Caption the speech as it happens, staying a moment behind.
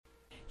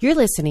You're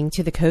listening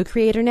to the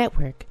Co-Creator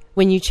Network.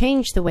 When you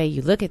change the way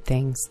you look at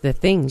things, the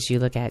things you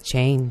look at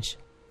change.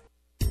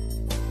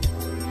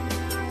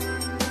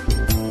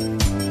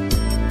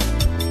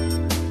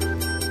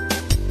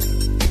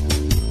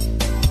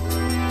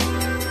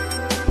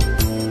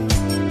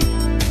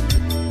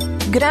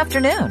 Good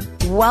afternoon.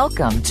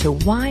 Welcome to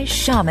Why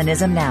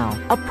Shamanism Now,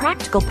 a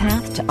practical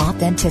path to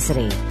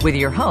authenticity with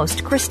your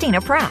host, Christina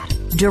Pratt,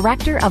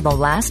 Director of the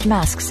Last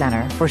Mask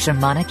Center for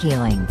Shamanic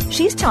Healing.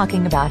 She's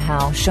talking about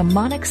how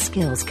shamanic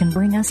skills can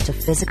bring us to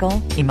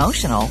physical,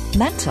 emotional,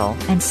 mental,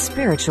 and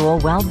spiritual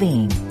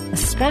well-being,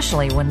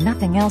 especially when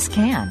nothing else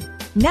can.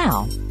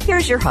 Now,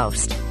 here's your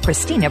host,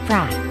 Christina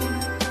Pratt.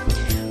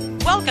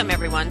 Welcome,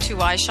 everyone, to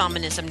Why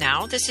Shamanism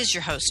Now. This is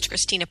your host,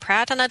 Christina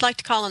Pratt, and I'd like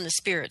to call on the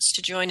spirits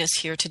to join us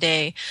here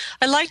today.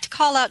 I'd like to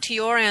call out to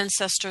your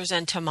ancestors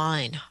and to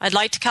mine. I'd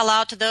like to call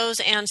out to those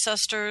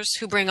ancestors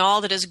who bring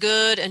all that is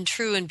good and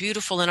true and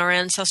beautiful in our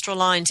ancestral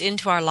lines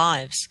into our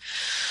lives.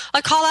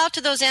 I call out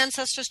to those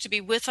ancestors to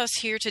be with us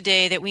here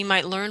today that we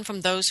might learn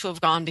from those who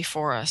have gone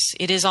before us.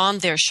 It is on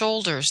their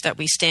shoulders that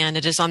we stand.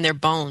 It is on their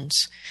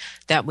bones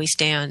that we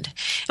stand.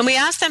 And we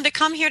ask them to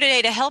come here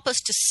today to help us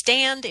to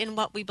stand in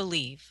what we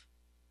believe,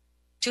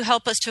 to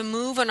help us to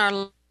move in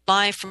our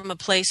life from a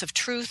place of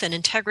truth and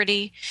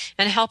integrity,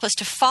 and help us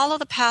to follow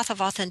the path of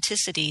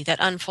authenticity that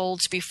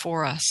unfolds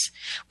before us.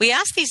 We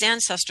ask these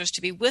ancestors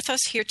to be with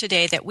us here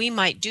today that we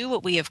might do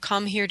what we have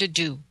come here to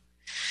do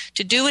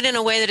it in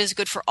a way that is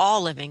good for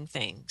all living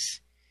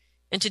things,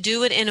 and to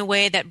do it in a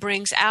way that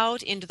brings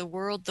out into the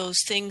world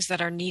those things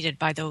that are needed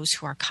by those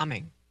who are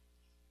coming.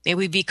 May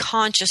we be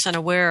conscious and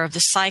aware of the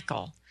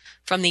cycle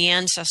from the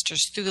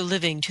ancestors through the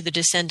living to the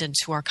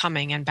descendants who are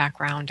coming and back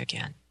round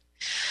again.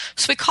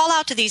 So we call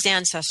out to these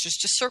ancestors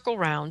to circle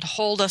round, to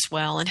hold us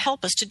well, and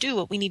help us to do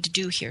what we need to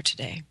do here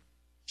today.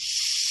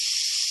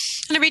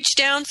 And I reach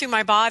down through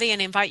my body and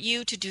invite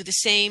you to do the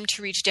same,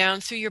 to reach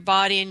down through your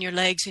body and your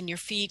legs and your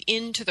feet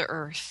into the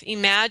earth.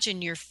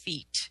 Imagine your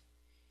feet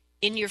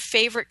in your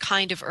favorite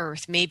kind of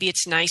earth. Maybe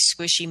it's nice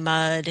squishy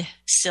mud,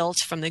 silt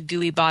from the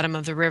gooey bottom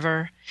of the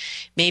river.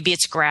 Maybe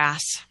it's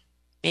grass.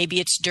 Maybe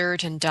it's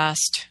dirt and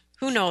dust.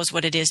 Who knows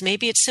what it is?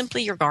 Maybe it's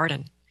simply your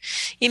garden.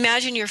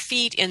 Imagine your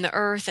feet in the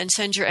earth and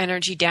send your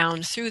energy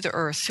down through the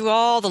earth, through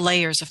all the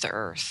layers of the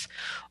earth,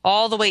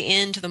 all the way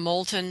into the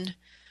molten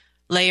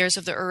layers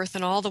of the earth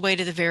and all the way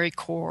to the very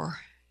core,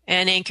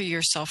 and anchor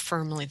yourself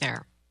firmly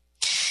there.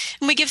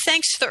 And we give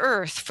thanks to the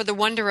earth for the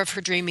wonder of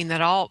her dreaming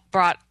that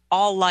brought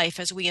all life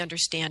as we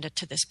understand it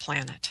to this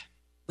planet.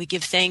 We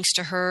give thanks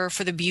to her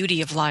for the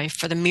beauty of life,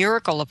 for the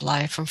miracle of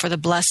life, and for the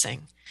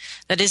blessing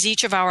that is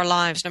each of our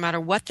lives, no matter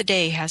what the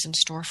day has in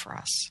store for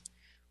us.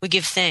 We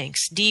give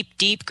thanks, deep,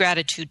 deep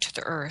gratitude to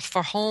the earth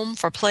for home,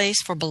 for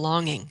place, for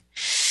belonging.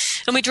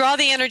 And we draw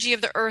the energy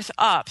of the earth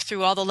up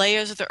through all the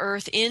layers of the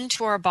earth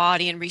into our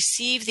body and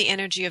receive the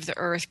energy of the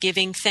earth,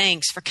 giving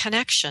thanks for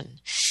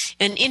connection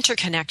and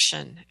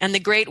interconnection and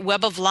the great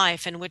web of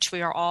life in which we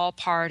are all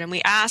part. And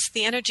we ask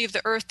the energy of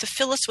the earth to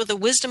fill us with the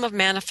wisdom of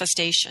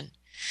manifestation,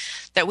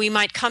 that we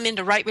might come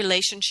into right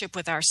relationship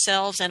with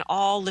ourselves and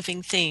all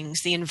living things,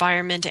 the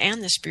environment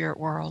and the spirit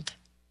world.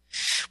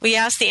 We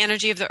ask the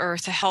energy of the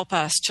earth to help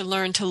us to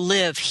learn to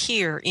live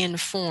here in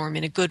form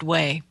in a good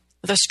way,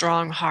 with a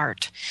strong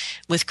heart,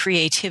 with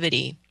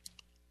creativity,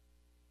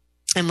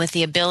 and with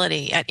the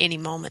ability at any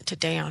moment to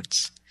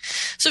dance.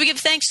 So we give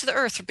thanks to the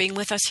earth for being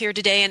with us here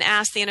today and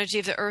ask the energy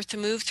of the earth to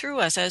move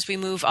through us as we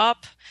move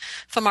up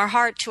from our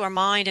heart to our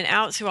mind and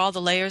out through all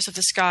the layers of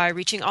the sky,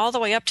 reaching all the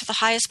way up to the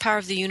highest power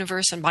of the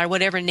universe, and by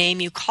whatever name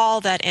you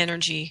call that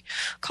energy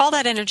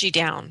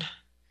down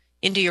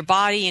into your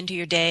body, into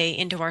your day,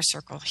 into our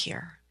circle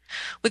here.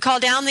 We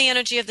call down the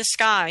energy of the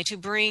sky to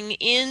bring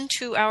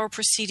into our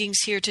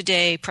proceedings here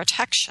today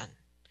protection,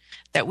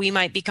 that we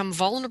might become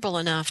vulnerable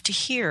enough to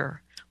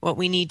hear what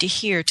we need to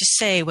hear, to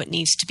say what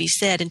needs to be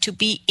said, and to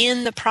be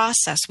in the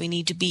process we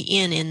need to be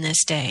in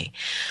this day.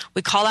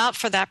 We call out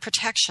for that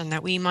protection,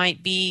 that we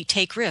might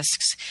take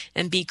risks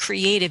and be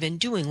creative in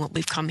doing what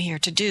we've come here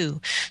to do.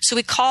 So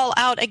we call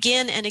out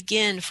again and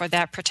again for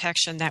that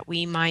protection, that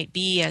we might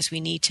be as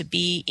we need to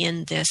be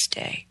in this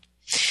day.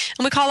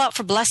 And we call out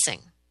for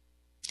blessing.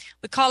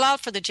 We call out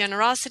for the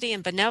generosity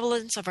and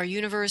benevolence of our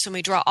universe, and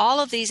we draw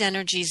all of these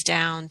energies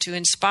down to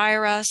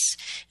inspire us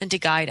and to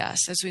guide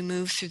us as we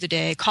move through the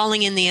day,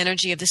 calling in the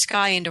energy of the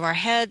sky into our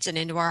heads and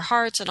into our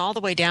hearts and all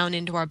the way down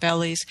into our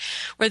bellies,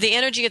 where the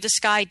energy of the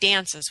sky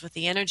dances with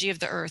the energy of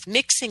the earth,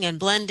 mixing and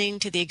blending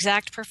to the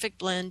exact perfect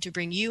blend to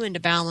bring you into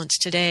balance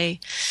today.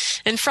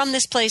 And from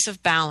this place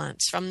of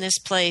balance, from this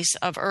place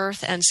of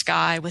earth and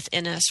sky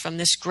within us, from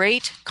this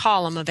great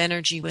column of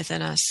energy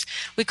within us,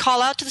 we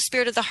call out to the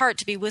spirit of the heart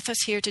to be with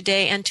us here today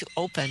and to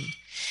open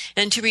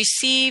and to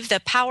receive the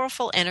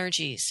powerful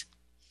energies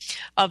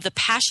of the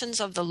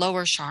passions of the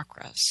lower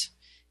chakras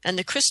and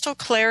the crystal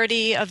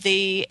clarity of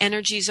the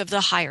energies of the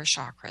higher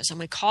chakras. And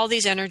we call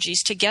these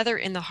energies together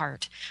in the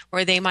heart,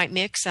 where they might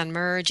mix and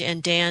merge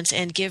and dance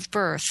and give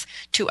birth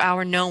to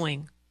our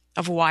knowing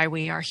of why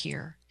we are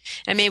here.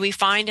 And may we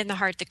find in the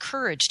heart the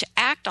courage to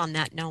act on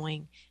that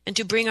knowing and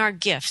to bring our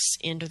gifts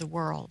into the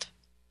world.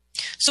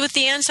 So with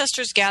the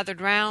ancestors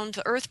gathered round,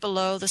 the earth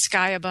below, the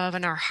sky above,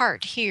 and our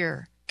heart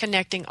here,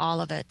 connecting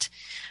all of it,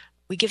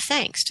 we give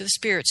thanks to the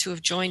spirits who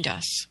have joined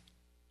us.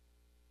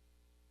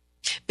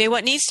 May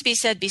what needs to be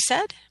said,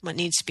 what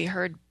needs to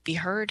be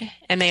heard,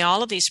 and may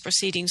all of these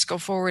proceedings go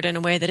forward in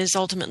a way that is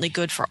ultimately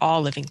good for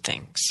all living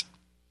things.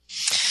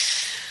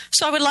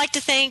 So I would like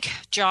to thank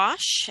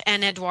Josh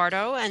and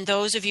Eduardo and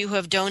those of you who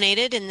have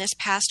donated in this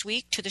past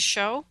week to the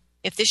show.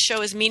 If this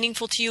show is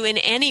meaningful to you in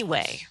any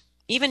way,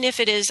 even if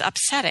it is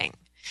upsetting,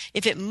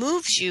 if it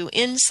moves you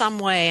in some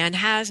way and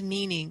has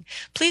meaning,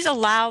 please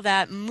allow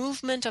that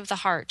movement of the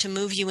heart to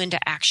move you into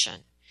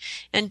action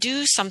and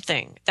do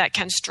something that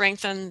can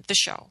strengthen the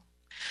show.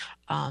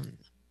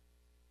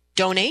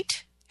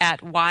 Donate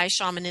at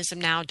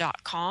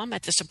whyshamanismnow.com.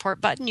 At the support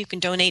button, you can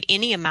donate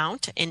any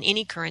amount in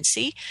any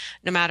currency,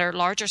 no matter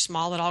large or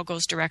small. It all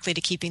goes directly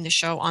to keeping the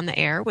show on the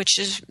air, which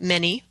is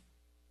many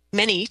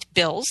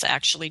bills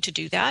actually to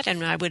do that.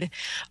 And I would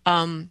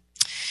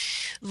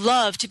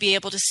love to be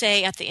able to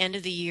say at the end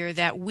of the year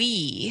that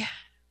we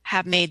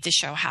have made the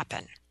show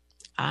happen.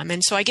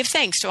 And so I give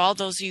thanks to all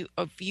those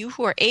of you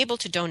who are able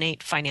to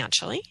donate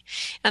financially.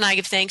 And I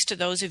give thanks to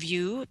those of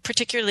you,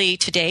 particularly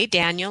today,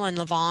 Daniel and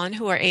Levon,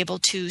 who are able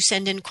to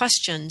send in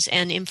questions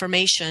and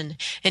information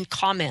and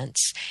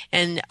comments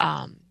and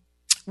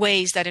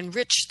ways that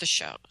enrich the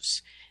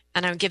shows.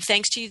 And I give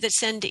thanks to you that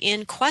send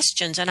in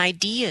questions and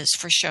ideas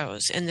for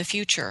shows in the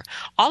future.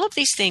 All of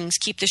these things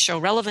keep the show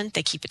relevant.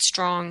 They keep it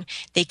strong.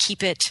 They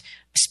keep it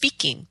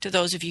speaking to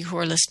those of you who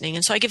are listening.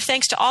 And so I give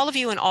thanks to all of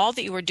you and all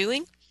that you are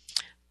doing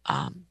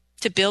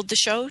to build the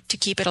show, to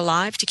keep it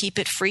alive, to keep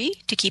it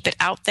free, to keep it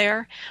out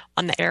there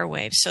on the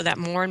airwaves so that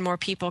more and more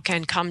people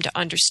can come to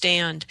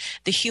understand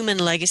the human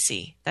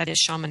legacy that is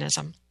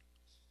shamanism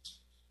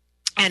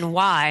and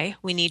why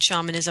we need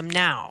shamanism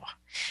now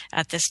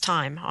at this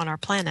time on our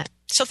planet.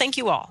 So thank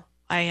you all.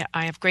 I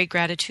have great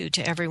gratitude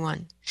to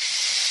everyone.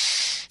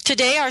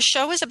 Today, our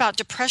show is about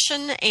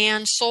depression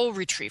and soul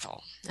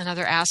retrieval and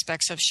other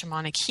aspects of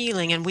shamanic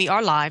healing. And we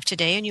are live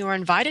today, and you are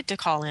invited to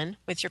call in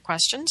with your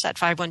questions at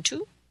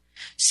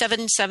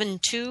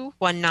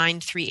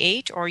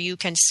 512-772-1938, or you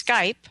can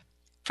Skype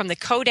from the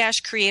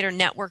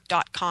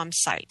co-creatornetwork.com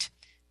site.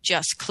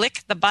 Just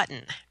click the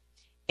button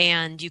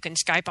and you can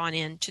Skype on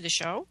in to the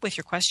show with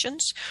your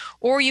questions,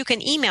 or you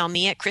can email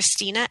me at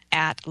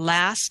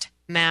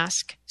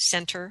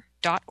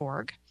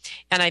Christina@lastmaskcenter.org,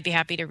 and I'd be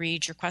happy to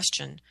read your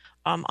question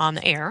on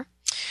the air.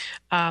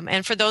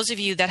 And for those of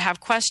you that have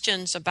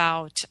questions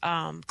about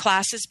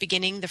classes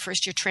beginning, the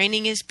first year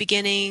training is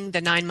beginning,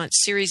 the 9-month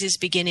series is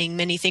beginning,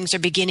 many things are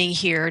beginning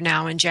here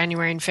now in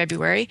January and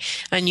February,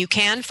 and you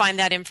can find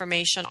that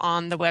information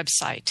on the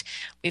website.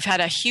 We've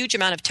had a huge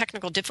amount of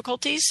technical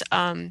difficulties,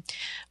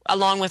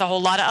 along with a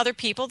whole lot of other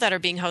people that are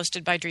being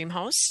hosted by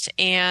DreamHost,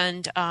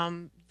 and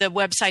the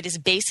website is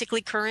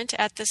basically current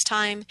at this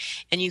time,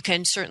 and you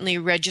can certainly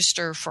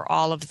register for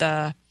all of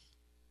the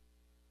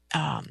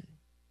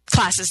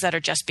classes that are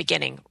just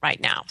beginning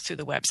right now through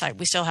the website.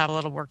 We still have a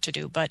little work to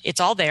do, but it's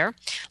all there,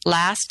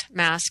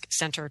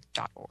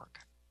 lastmaskcenter.org.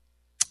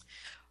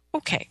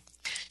 Okay,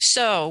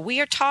 so we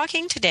are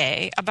talking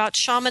today about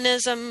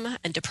shamanism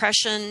and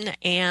depression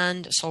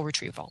and soul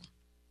retrieval.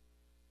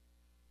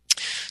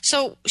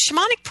 So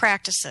shamanic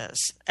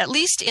practices, at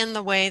least in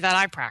the way that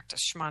I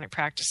practice shamanic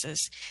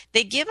practices,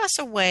 they give us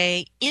a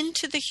way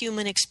into the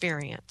human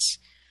experience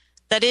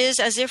that is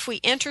as if we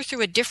enter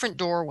through a different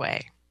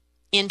doorway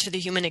into the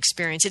human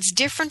experience. It's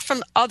different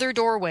from other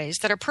doorways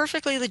that are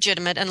perfectly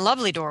legitimate and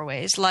lovely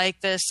doorways,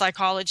 like the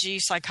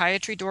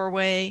psychiatry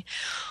doorway,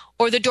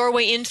 or the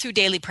doorway in through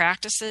daily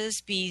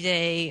practices, be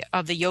they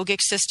of the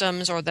yogic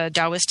systems or the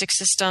Taoistic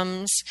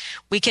systems.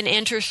 We can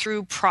enter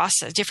through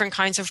different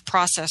kinds of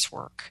process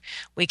work.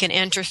 We can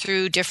enter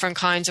through different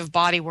kinds of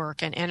body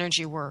work and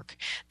energy work.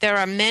 There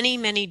are many,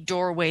 many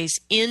doorways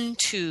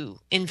into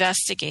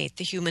investigate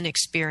the human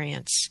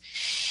experience.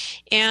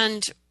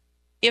 And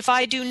if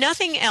I do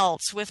nothing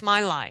else with my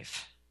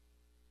life,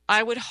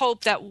 I would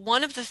hope that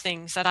one of the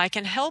things that I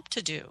can help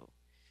to do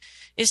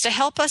is to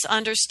help us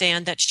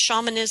understand that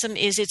shamanism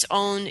is its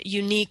own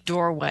unique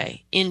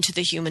doorway into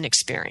the human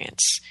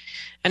experience.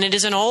 And it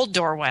is an old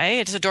doorway.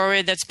 It's a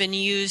doorway that's been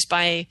used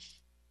by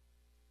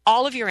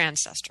all of your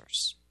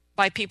ancestors,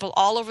 by people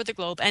all over the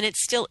globe, and it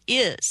still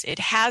is. It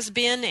has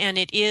been, and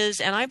it is,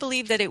 and I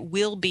believe that it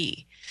will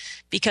be,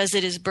 because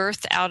it is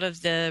birthed out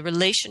of the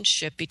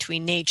relationship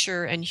between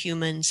nature and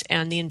humans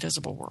and the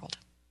invisible world.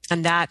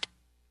 And that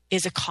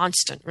is a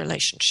constant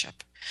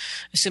relationship,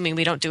 assuming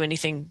we don't do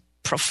anything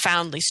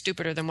profoundly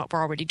stupider than what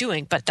we're already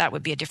doing, but that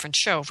would be a different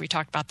show if we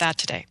talked about that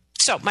today.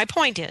 So my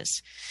point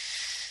is,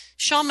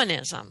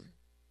 shamanism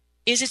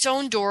is its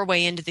own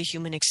doorway into the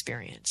human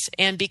experience.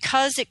 And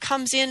because it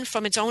comes in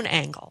from its own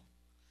angle,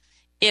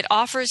 it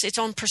offers its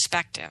own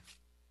perspective.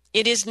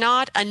 It is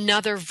not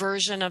another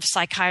version of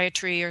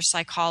psychiatry or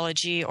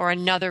psychology or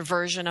another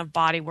version of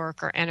body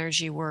work or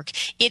energy work.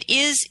 It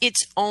is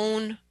its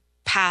own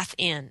path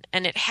in,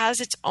 and it has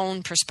its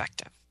own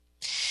perspective.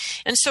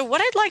 And so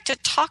what I'd like to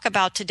talk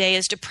about today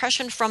is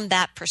depression from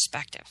that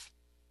perspective,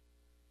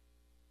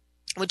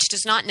 which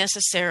does not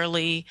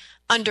necessarily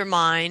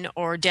undermine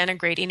or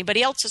denigrate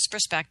anybody else's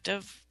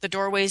perspective. The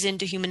doorways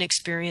into human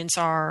experience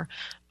are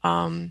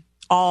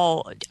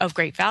all of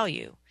great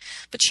value.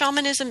 But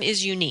shamanism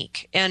is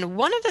unique. And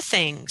one of the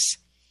things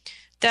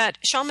that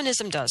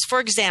shamanism does, for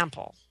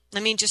example,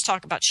 let me just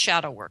talk about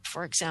shadow work,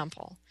 for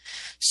example.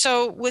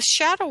 So with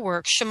shadow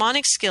work,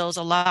 shamanic skills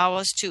allow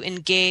us to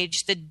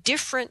engage the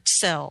different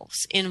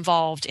selves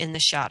involved in the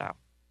shadow.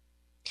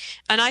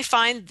 And I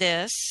find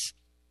this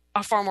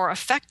a far more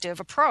effective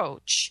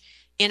approach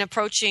in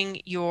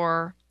approaching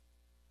your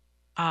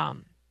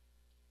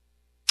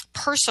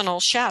personal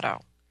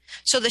shadow.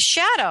 So the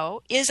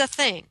shadow is a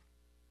thing.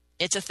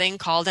 It's a thing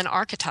called an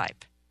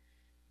archetype.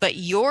 But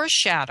your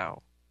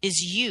shadow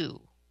is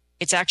you.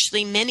 It's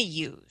actually many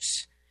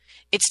yous.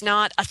 It's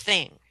not a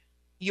thing.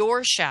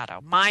 Your shadow,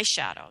 my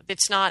shadow,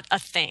 it's not a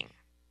thing.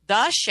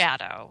 The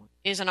shadow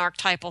is an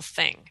archetypal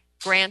thing,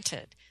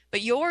 granted.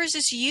 But yours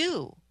is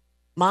you.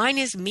 Mine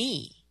is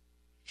me.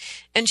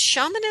 And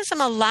shamanism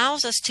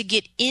allows us to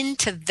get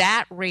into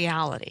that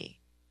reality,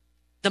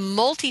 the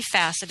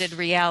multifaceted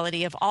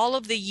reality of all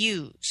of the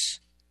yous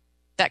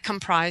that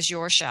comprise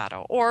your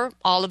shadow, or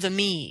all of the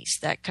me's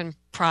that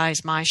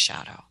comprise my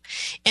shadow.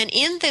 And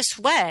in this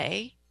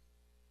way,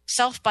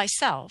 self by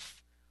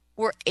self,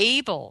 we're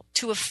able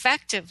to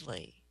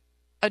effectively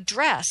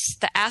address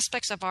the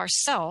aspects of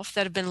ourself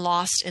that have been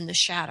lost in the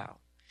shadow.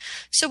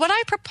 So what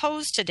I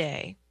propose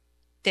today,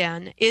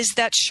 then, is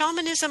that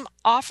shamanism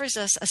offers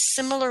us a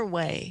similar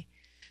way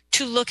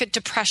to look at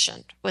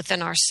depression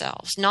within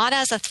ourselves, not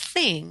as a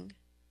thing,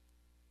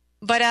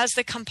 but as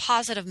the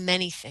composite of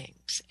many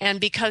things. And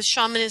because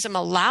shamanism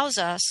allows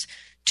us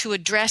to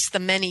address the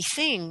many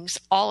things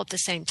all at the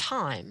same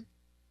time,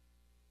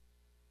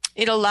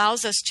 it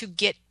allows us to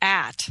get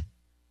at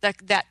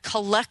that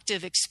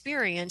collective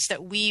experience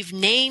that we've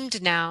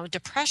named now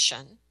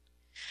depression,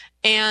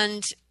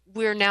 and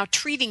we're now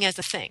treating as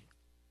a thing.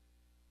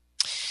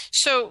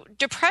 So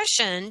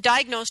depression,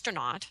 diagnosed or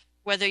not,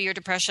 whether your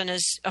depression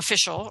is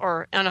official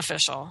or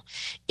unofficial,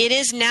 it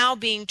is now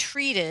being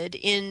treated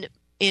in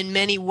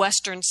many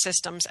Western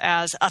systems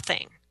as a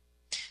thing.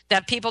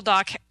 That people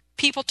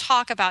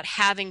talk about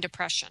having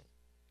depression.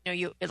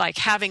 You like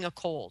having a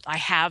cold. I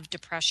have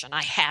depression.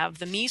 I have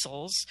the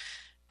measles.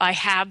 I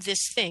have this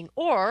thing.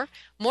 Or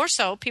more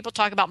so, people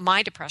talk about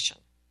my depression.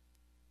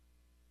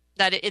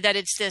 That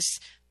it's this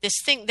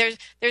thing.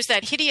 There's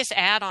that hideous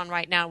ad on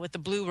right now with the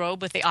blue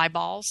robe with the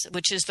eyeballs,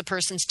 which is the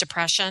person's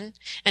depression,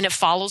 and it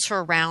follows her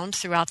around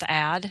throughout the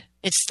ad.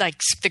 It's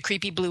like the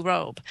creepy blue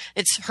robe.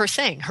 It's her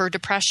thing, her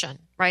depression,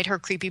 right? Her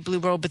creepy blue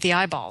robe with the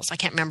eyeballs. I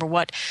can't remember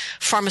what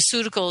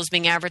pharmaceutical is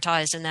being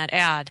advertised in that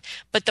ad.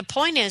 But the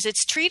point is,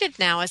 it's treated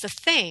now as a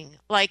thing,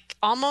 like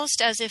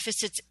almost as if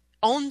it's its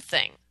own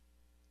thing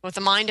with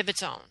a mind of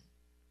its own.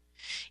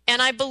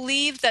 And I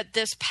believe that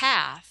this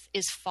path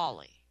is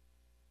folly.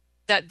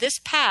 That this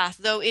path,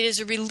 though it is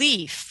a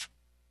relief,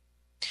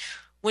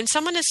 when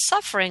someone is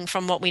suffering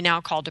from what we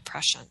now call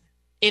depression,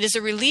 it is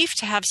a relief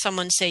to have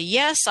someone say,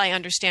 yes, I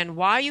understand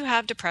why you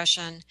have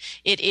depression.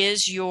 It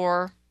is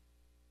your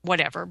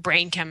whatever,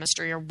 brain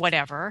chemistry or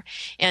whatever,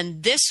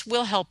 and this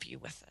will help you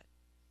with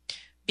it.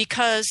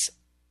 Because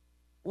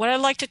what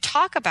I'd like to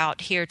talk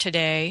about here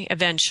today,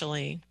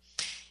 eventually,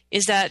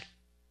 is that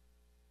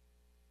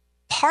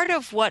part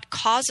of what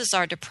causes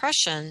our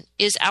depression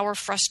is our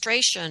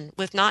frustration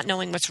with not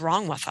knowing what's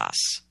wrong with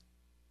us.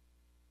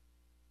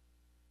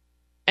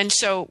 And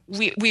so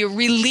we are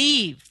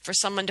relieved for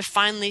someone to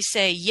finally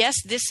say, yes,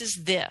 this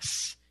is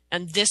this,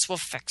 and this will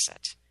fix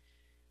it.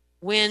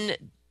 When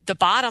the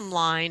bottom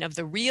line of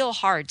the real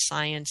hard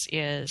science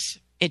is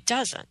it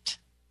doesn't.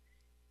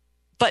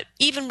 But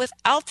even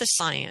without the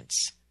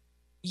science,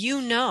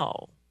 you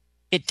know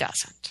it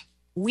doesn't.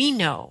 We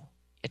know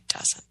it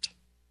doesn't.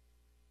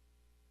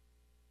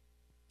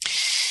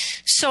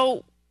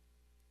 So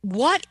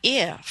what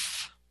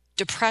if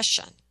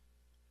depression,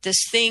 this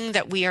thing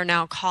that we are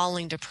now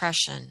calling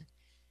depression,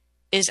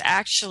 is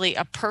actually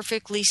a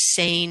perfectly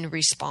sane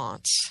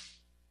response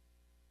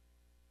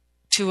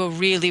to a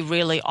really,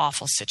 really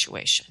awful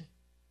situation,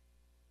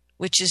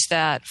 which is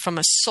that from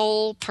a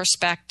soul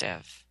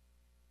perspective,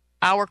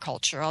 our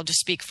culture, I'll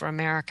just speak for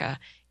America,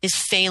 is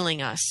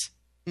failing us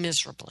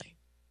miserably.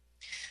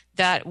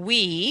 That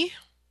we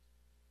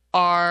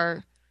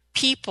are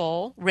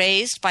people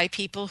raised by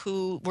people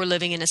who were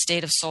living in a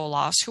state of soul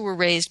loss, who were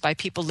raised by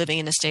people living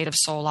in a state of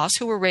soul loss,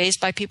 who were raised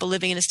by people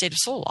living in a state of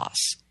soul loss.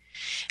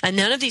 And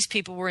none of these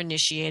people were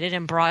initiated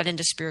and brought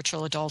into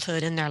spiritual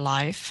adulthood in their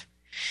life.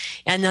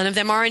 And none of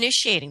them are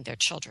initiating their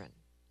children.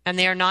 And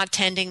they are not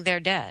tending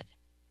their dead.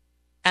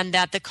 And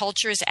that the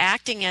culture is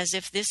acting as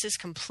if this is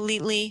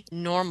completely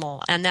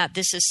normal, and that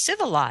this is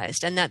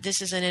civilized, and that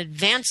this is an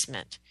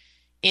advancement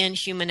in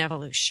human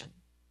evolution.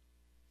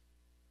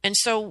 And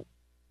so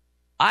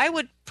I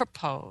would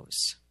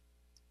propose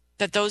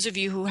that those of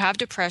you who have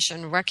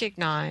depression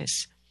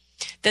recognize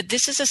that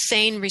this is a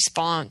sane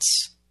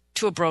response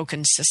to a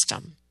broken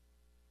system,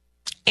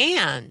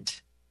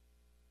 and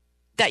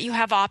that you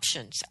have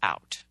options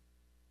out,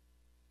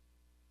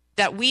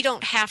 that we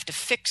don't have to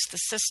fix the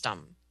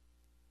system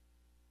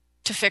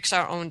to fix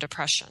our own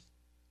depression,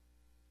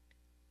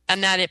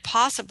 and that it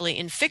possibly,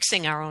 in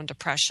fixing our own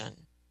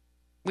depression,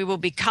 we will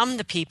become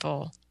the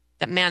people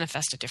that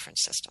manifest a different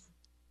system.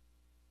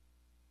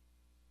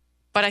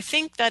 But I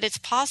think that it's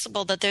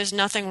possible that there's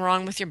nothing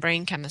wrong with your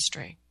brain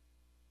chemistry.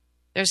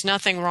 There's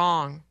nothing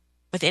wrong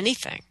with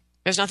anything.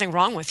 There's nothing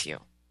wrong with you.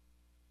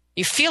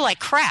 You feel like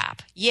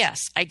crap. Yes,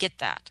 I get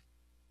that.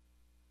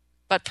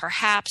 But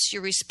perhaps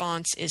your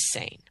response is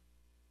sane.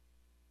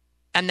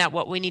 And that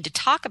what we need to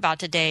talk about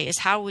today is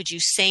how would you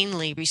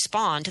sanely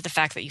respond to the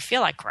fact that you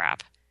feel like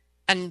crap,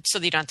 and so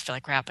that you don't have to feel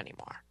like crap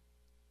anymore.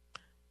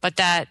 But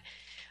that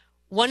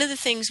one of the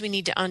things we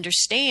need to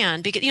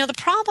understand, because, the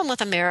problem with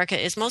America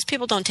is most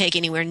people don't take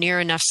anywhere near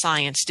enough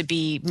science to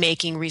be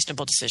making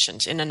reasonable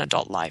decisions in an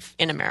adult life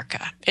in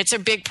America. It's a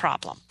big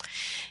problem.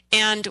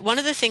 And one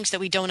of the things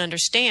that we don't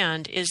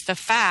understand is the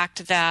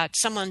fact that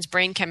someone's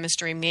brain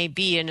chemistry may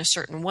be in a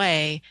certain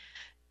way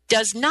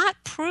does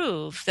not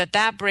prove that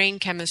that brain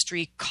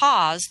chemistry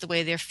caused the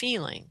way they're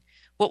feeling.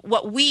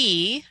 What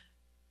we,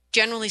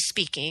 generally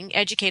speaking,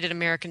 educated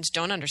Americans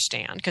don't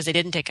understand, because they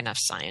didn't take enough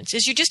science,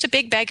 is you're just a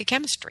big bag of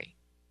chemistry.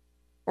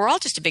 We're all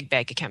just a big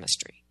bag of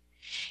chemistry.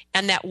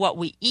 And that what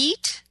we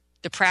eat,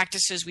 the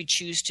practices we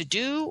choose to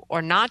do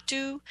or not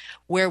do,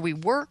 where we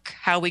work,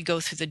 how we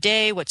go through the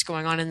day, what's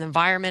going on in the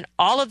environment,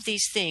 all of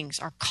these things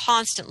are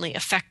constantly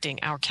affecting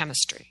our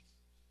chemistry.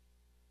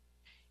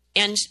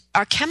 And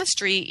our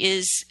chemistry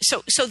is,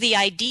 so the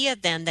idea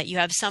then that you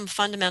have some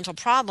fundamental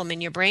problem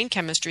in your brain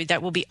chemistry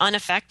that will be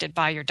unaffected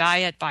by your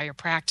diet, by your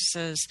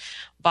practices,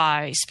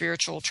 by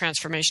spiritual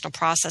transformational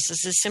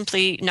processes is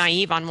simply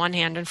naive on one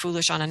hand and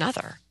foolish on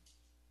another.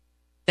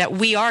 That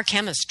we are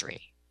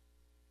chemistry.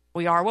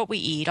 We are what we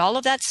eat. All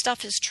of that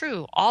stuff is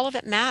true. All of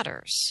it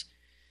matters.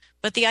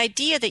 But the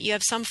idea that you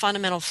have some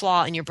fundamental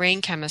flaw in your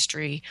brain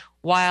chemistry,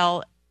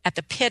 while at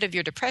the pit of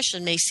your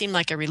depression may seem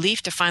like a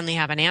relief to finally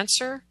have an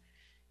answer,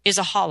 is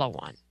a hollow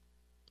one.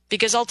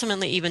 Because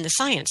ultimately even the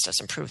science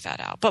doesn't prove that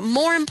out. But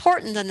more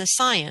important than the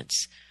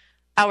science,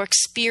 our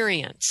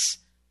experience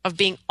of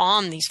being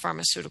on these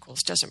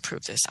pharmaceuticals doesn't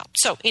prove this out.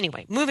 So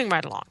anyway, moving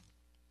right along.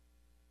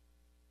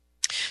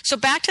 So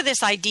back to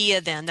this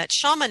idea then that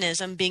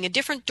shamanism, being a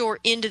different door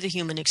into the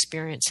human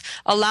experience,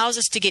 allows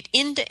us to get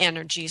into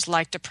energies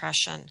like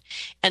depression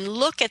and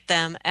look at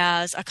them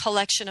as a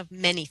collection of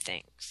many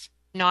things,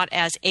 not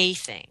as a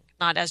thing,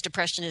 not as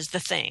depression is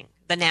the thing,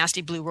 the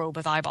nasty blue robe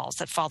with eyeballs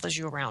that follows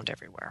you around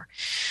everywhere.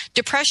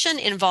 Depression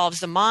involves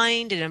the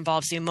mind, it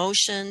involves the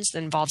emotions, it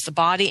involves the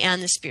body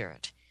and the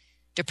spirit.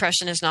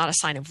 Depression is not a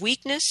sign of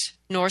weakness,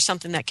 nor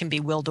something that can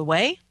be willed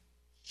away.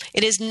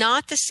 It is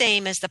not the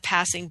same as the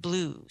passing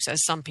blues,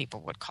 as some people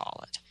would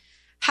call it.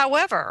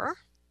 However,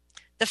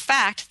 the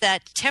fact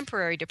that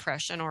temporary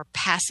depression or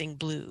passing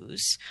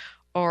blues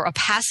or a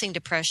passing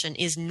depression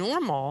is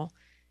normal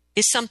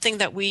is something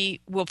that we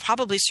will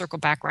probably circle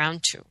back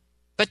around to.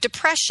 But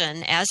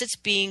depression, as it's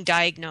being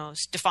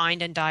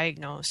defined and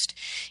diagnosed,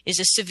 is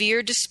a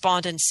severe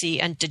despondency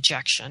and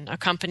dejection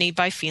accompanied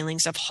by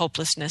feelings of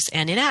hopelessness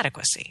and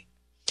inadequacy.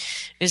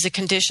 It is a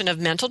condition of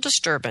mental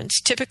disturbance,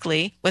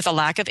 typically with a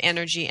lack of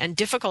energy and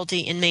difficulty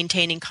in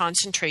maintaining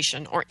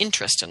concentration or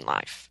interest in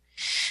life.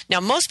 Now,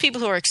 most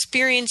people who are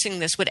experiencing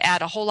this would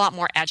add a whole lot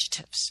more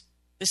adjectives.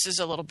 This is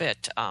a little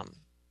bit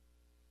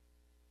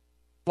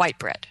white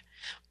bread,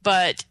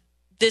 but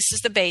this is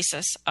the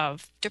basis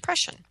of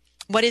depression.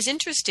 What is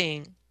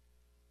interesting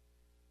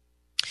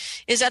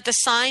is that the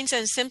signs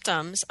and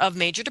symptoms of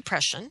major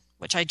depression,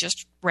 which I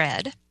just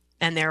read,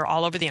 and they're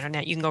all over the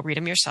internet, you can go read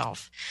them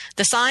yourself.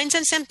 The signs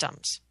and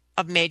symptoms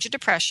of major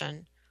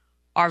depression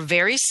are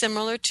very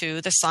similar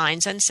to the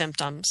signs and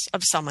symptoms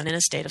of someone in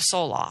a state of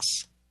soul loss.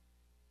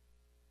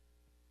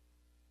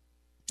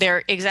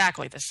 They're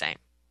exactly the same.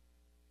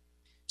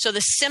 So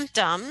the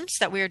symptoms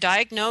that we are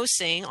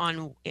diagnosing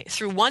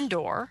through one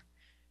door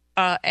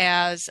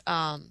as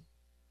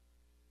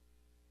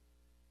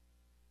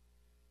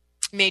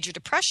major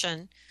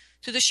depression,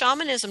 through the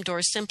shamanism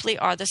door simply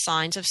are the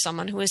signs of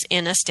someone who is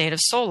in a state of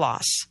soul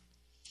loss.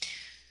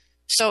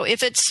 So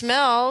if it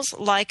smells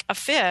like a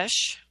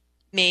fish,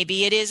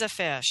 maybe it is a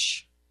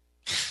fish.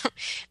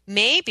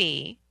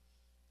 Maybe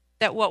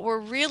that what we're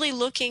really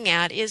looking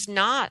at is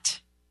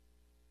not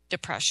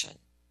depression,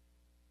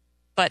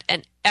 but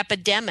an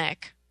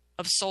epidemic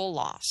of soul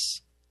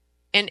loss.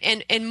 And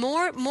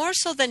more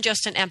so than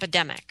just an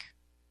epidemic.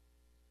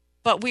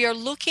 But we are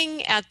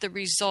looking at the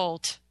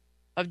result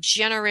of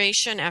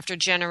generation after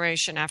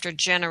generation after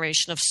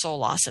generation of soul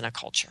loss in a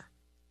culture.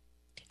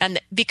 And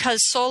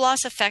because soul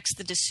loss affects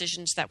the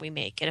decisions that we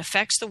make, it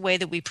affects the way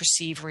that we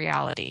perceive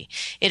reality.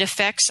 It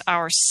affects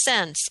our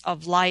sense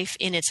of life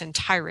in its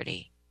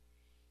entirety.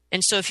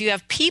 And so if you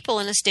have people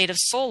in a state of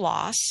soul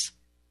loss,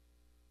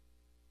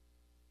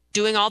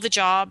 doing all the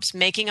jobs,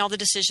 making all the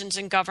decisions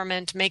in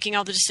government, making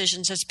all the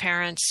decisions as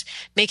parents,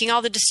 making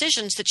all the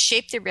decisions that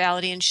shape the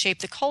reality and shape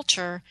the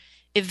culture,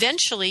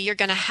 eventually you're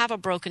going to have a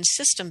broken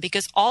system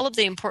because all of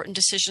the important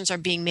decisions are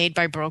being made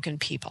by broken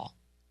people.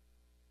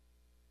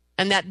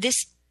 And that this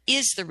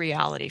is the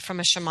reality from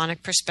a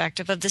shamanic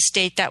perspective of the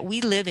state that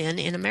we live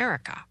in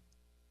America.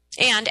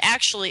 And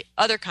actually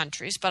other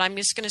countries, but I'm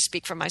just going to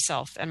speak for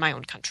myself and my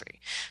own country.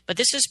 But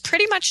this is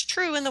pretty much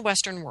true in the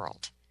Western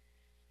world.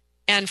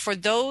 And for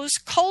those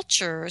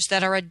cultures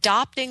that are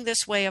adopting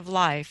this way of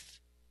life,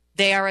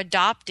 they are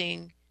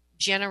adopting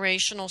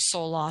generational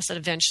soul loss that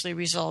eventually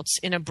results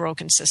in a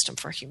broken system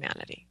for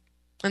humanity.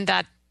 And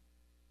that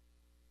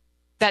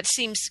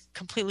seems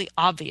completely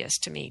obvious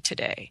to me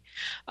today,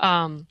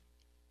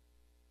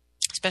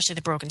 especially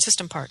the broken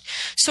system part.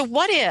 So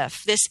what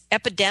if this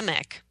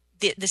epidemic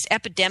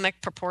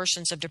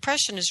proportions of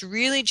depression is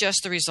really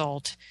just the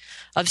result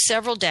of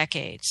several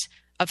decades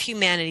of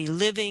humanity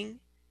living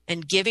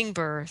and giving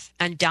birth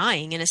and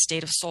dying in a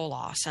state of soul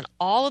loss and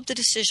all of the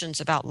decisions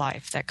about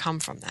life that come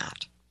from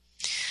that?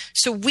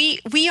 So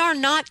we are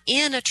not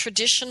in a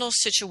traditional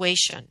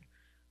situation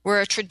where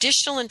a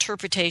traditional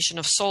interpretation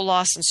of soul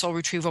loss and soul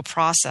retrieval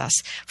process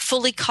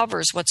fully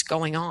covers what's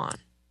going on.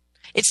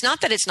 It's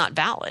not that it's not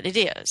valid, it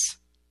is.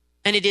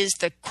 And it is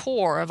the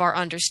core of our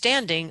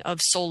understanding of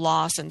soul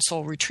loss and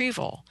soul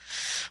retrieval.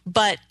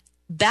 But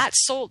that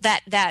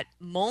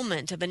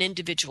moment of an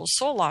individual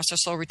soul loss or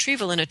soul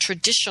retrieval in a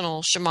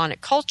traditional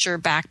shamanic culture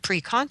back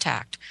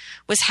pre-contact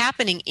was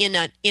happening in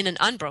an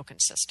unbroken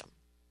system.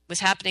 Was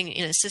happening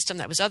in a system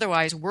that was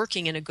otherwise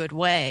working in a good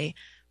way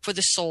for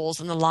the souls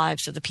and the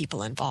lives of the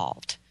people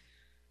involved.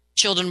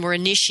 Children were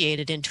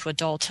initiated into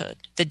adulthood.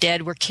 The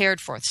dead were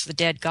cared for, so the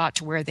dead got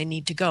to where they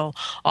need to go.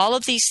 All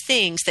of these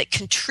things that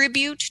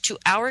contribute to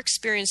our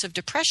experience of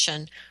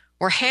depression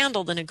were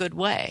handled in a good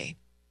way.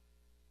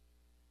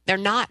 They're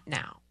not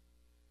now.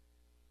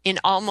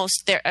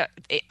 Almost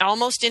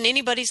in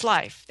anybody's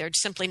life, they're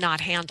simply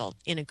not handled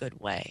in a good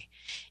way.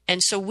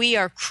 And so we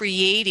are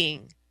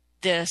creating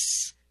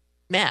this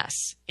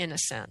mess, in a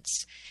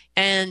sense.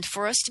 And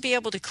for us to be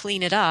able to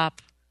clean it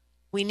up,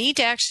 we need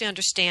to actually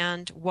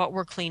understand what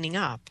we're cleaning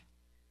up.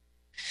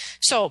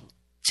 So,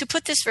 to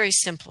put this very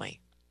simply,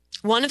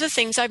 one of the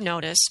things I've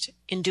noticed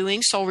in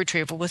doing soul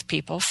retrieval with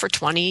people for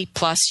 20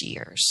 plus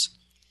years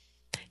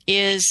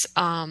is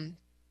that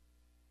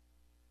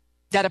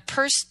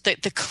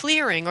the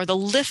clearing or the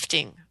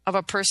lifting of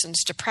a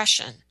person's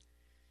depression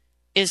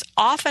is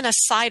often a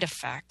side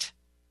effect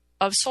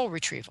of soul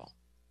retrieval.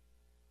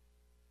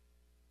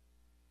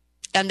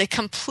 And the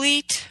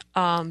complete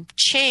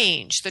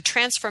change, the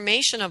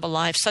transformation of a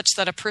life such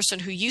that a person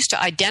who used to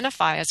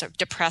identify as a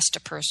depressed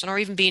person or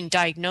even being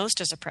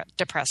diagnosed as a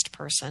depressed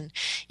person,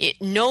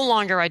 it no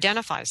longer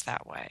identifies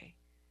that way,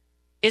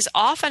 is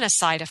often a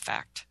side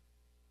effect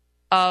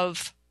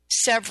of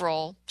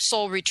several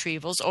soul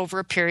retrievals over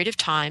a period of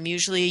time,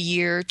 usually a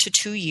year to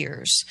 2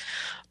 years,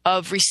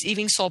 of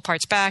receiving soul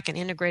parts back and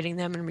integrating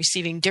them and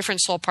receiving different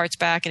soul parts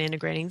back and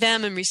integrating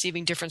them and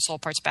receiving different soul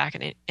parts back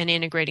and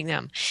integrating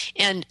them.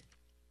 And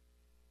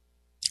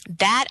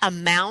that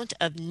amount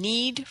of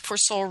need for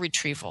soul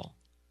retrieval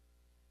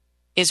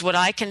is what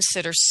I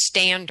consider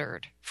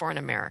standard for an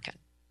American.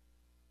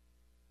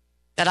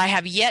 That I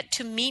have yet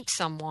to meet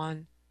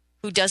someone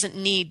who doesn't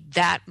need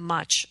that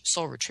much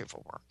soul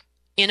retrieval work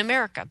in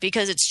America,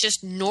 because it's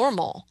just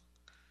normal,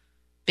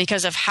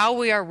 because of how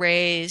we are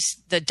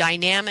raised, the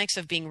dynamics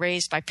of being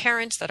raised by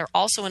parents that are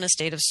also in a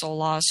state of soul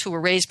loss, who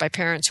were raised by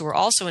parents who were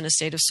also in a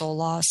state of soul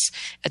loss,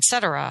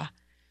 etc.,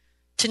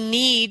 to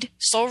need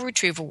soul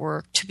retrieval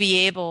work to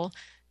be able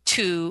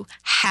to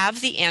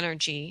have the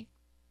energy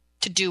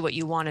to do what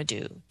you want to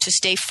do, to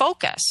stay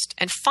focused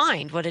and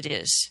find what it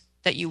is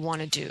that you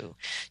want to do,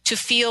 to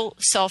feel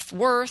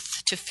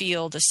self-worth, to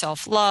feel the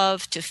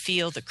self-love, to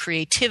feel the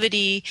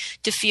creativity,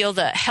 to feel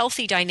the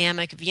healthy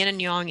dynamic of yin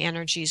and yang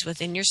energies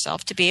within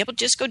yourself, to be able to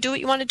just go do what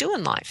you want to do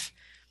in life.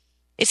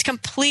 It's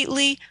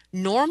completely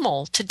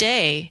normal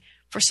today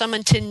for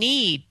someone to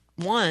need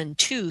 1,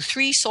 2,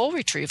 3 soul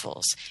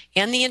retrievals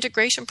and the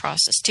integration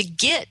process to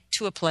get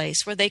to a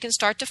place where they can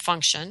start to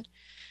function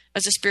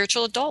as a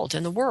spiritual adult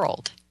in the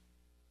world.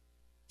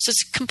 So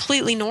it's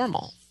completely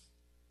normal.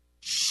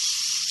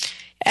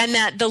 And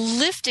that the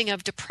lifting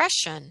of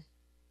depression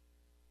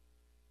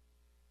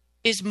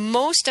is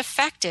most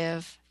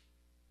effective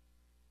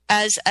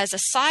as a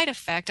side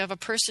effect of a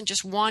person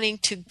just wanting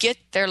to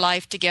get their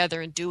life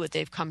together and do what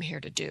they've come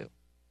here to do.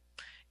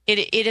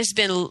 It has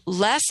been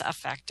less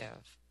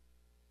effective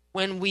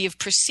when we have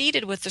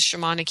proceeded with the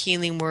shamanic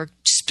healing work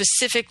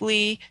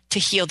specifically to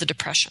heal the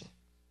depression.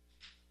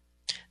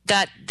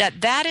 That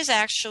is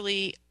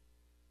actually,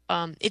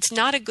 it's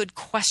not a good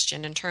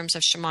question in terms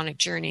of shamanic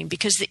journeying,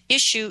 because the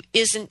issue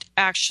isn't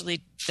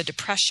actually the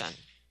depression.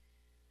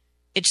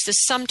 It's the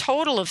sum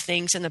total of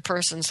things in the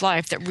person's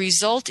life that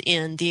result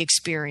in the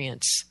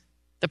experience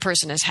the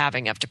person is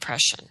having of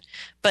depression.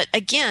 But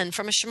again,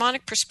 from a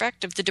shamanic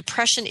perspective, the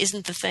depression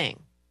isn't the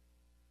thing.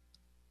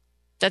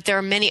 that there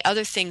are many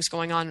other things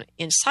going on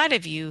inside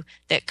of you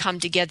that come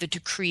together to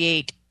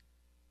create,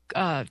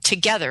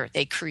 together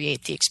they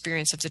create the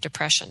experience of the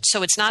depression.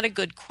 So it's not a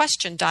good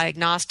question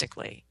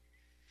diagnostically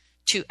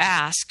to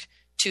ask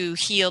to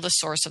heal the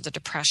source of the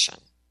depression.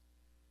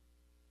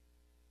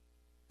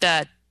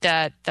 That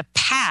the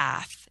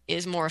path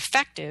is more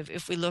effective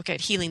if we look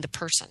at healing the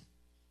person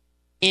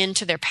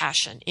into their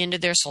passion, into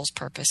their soul's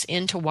purpose,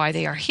 into why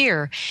they are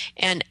here.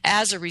 And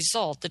as a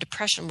result, the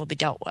depression will be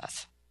dealt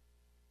with.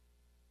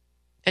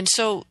 And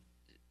so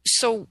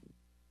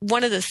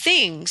one of the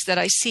things that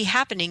I see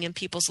happening in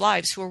people's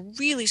lives who are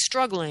really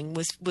struggling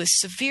with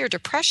severe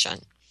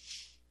depression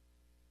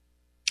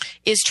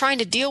is trying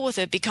to deal with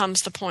it becomes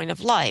the point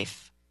of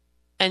life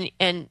and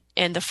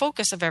the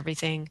focus of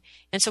everything.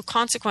 And so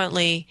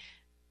consequently,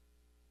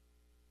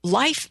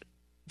 life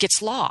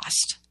gets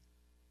lost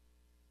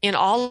in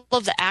all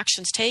of the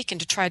actions taken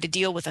to try to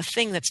deal with a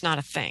thing that's not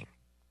a thing.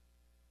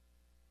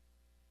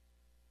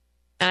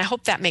 And I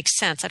hope that makes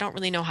sense. I don't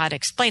really know how to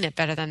explain it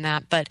better than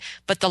that, but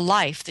the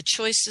life, the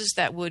choices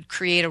that would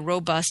create a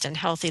robust and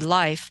healthy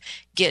life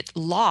get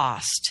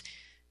lost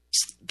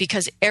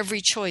because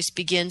every choice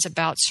begins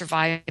about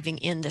surviving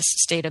in this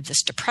state of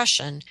this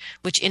depression,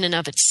 which in and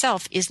of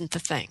itself isn't the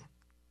thing.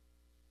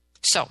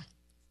 So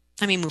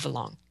let me move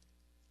along.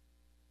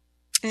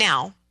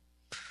 Now,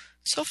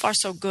 so far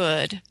so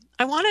good.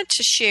 I wanted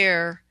to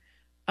share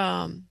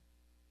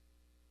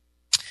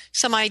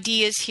some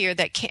ideas here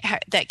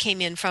that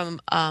came in from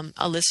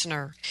a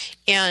listener.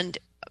 And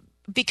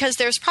because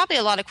there's probably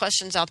a lot of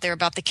questions out there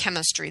about the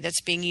chemistry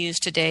that's being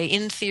used today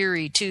in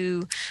theory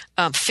to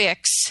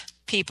fix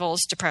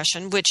people's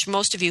depression, which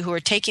most of you who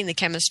are taking the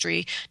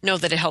chemistry know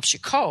that it helps you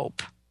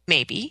cope,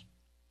 maybe,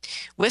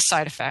 with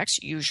side effects,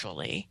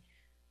 usually,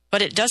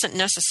 but it doesn't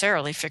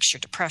necessarily fix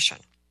your depression.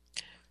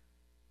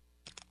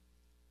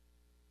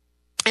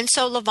 And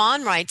so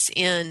Levon writes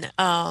in,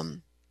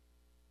 and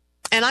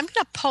I'm going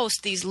to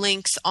post these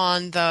links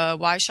on the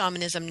Why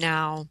Shamanism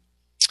Now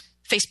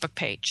Facebook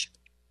page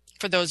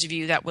for those of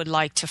you that would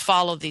like to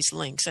follow these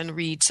links and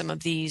read some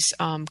of these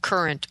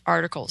current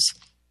articles.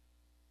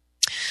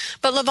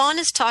 But Levon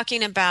is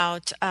talking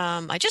about,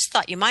 I just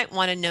thought you might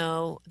want to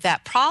know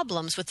that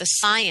problems with the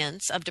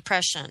science of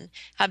depression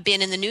have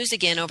been in the news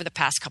again over the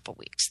past couple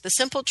weeks. The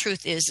simple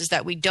truth is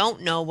that we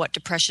don't know what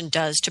depression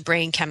does to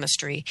brain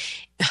chemistry,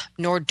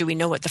 nor do we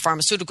know what the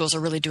pharmaceuticals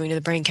are really doing to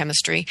the brain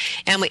chemistry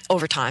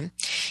over time.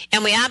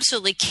 And we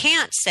absolutely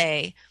can't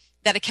say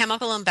that a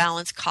chemical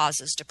imbalance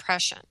causes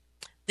depression.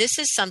 This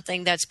is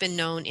something that's been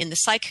known in the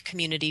psych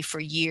community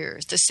for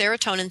years. The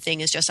serotonin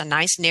thing is just a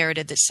nice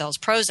narrative that sells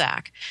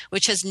Prozac,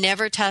 which has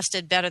never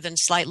tested better than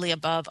slightly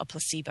above a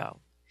placebo.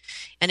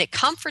 And it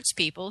comforts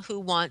people who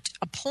want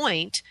to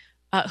point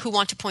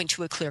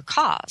to a clear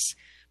cause.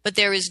 But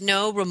there is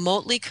no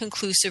remotely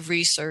conclusive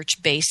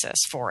research basis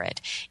for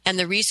it. And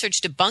the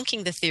research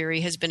debunking the theory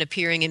has been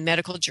appearing in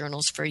medical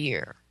journals for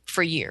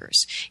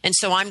years. And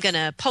so I'm going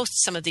to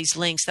post some of these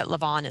links that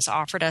Levon has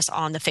offered us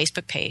on the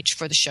Facebook page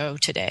for the show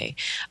today.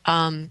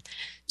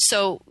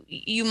 So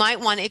you might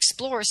want to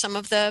explore some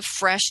of the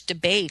fresh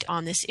debate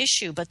on this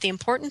issue. But the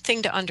important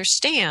thing to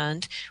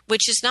understand,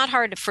 which is not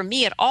hard for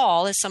me at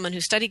all as someone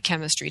who studied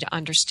chemistry to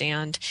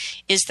understand,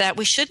 is that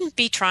we shouldn't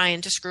be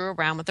trying to screw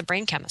around with the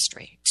brain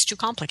chemistry. It's too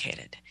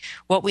complicated.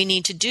 What we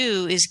need to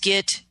do is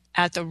get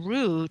at the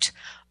root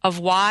of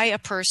why a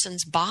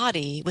person's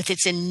body, with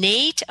its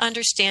innate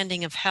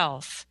understanding of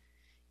health,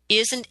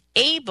 isn't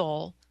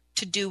able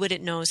to do what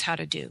it knows how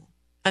to do.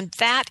 And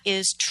that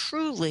is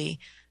truly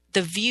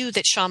the view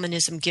that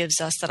shamanism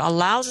gives us that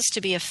allows us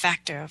to be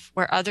effective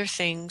where other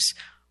things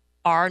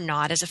are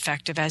not as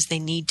effective as they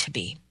need to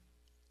be.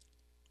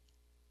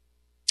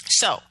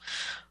 So,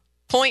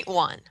 point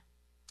one,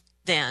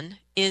 then,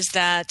 is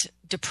that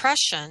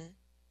depression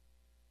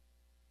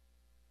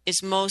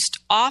is most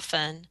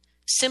often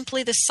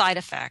simply the side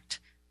effect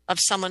of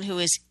someone who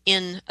is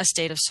in a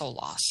state of soul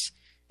loss.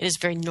 It is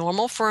very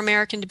normal for an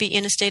American to be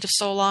in a state of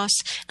soul loss,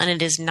 and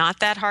it is not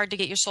that hard to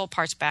get your soul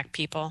parts back,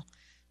 people.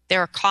 There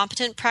are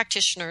competent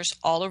practitioners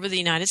all over the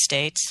United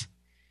States,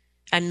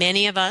 and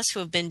many of us who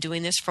have been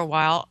doing this for a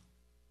while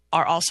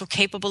are also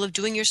capable of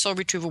doing your soul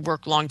retrieval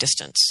work long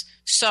distance.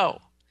 So,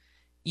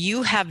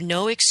 you have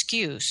no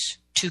excuse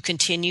to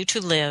continue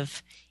to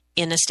live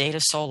in a state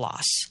of soul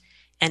loss.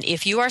 And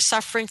if you are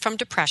suffering from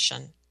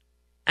depression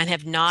and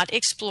have not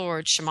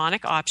explored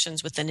shamanic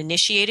options with an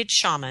initiated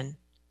shaman,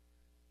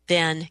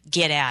 then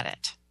get at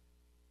it.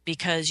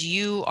 Because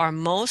you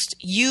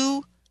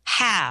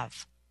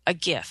have a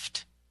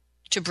gift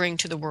to bring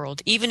to the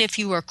world. Even if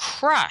you are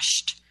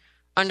crushed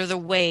under the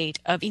weight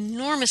of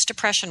enormous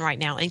depression right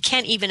now and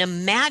can't even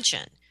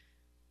imagine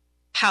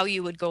how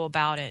you would go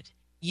about it,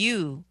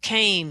 you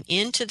came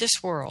into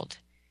this world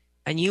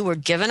and you were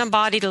given a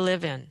body to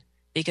live in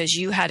because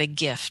you had a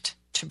gift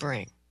to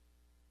bring.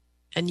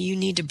 And you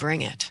need to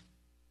bring it.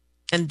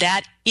 And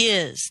that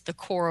is the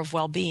core of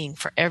well-being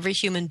for every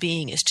human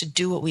being, is to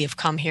do what we have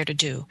come here to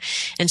do.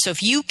 And so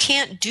if you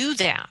can't do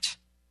that,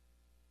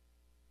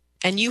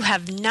 and you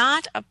have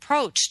not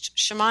approached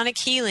shamanic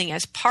healing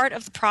as part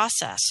of the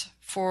process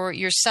for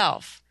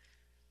yourself,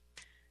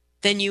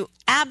 then you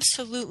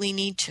absolutely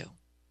need to.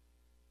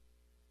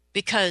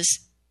 Because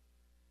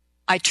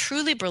I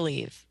truly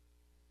believe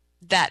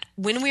that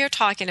when we are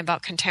talking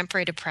about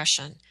contemporary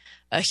depression,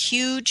 a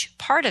huge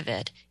part of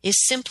it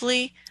is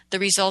simply the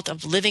result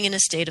of living in a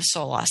state of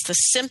soul loss. The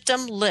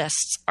symptom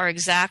lists are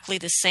exactly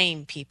the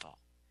same, people.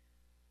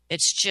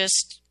 It's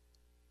just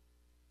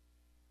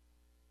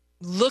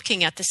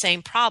looking at the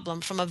same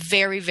problem from a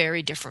very,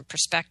 very different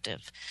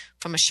perspective.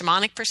 From a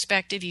shamanic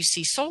perspective, you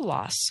see soul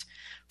loss.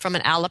 From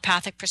an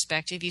allopathic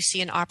perspective, you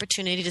see an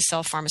opportunity to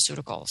sell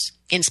pharmaceuticals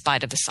in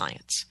spite of the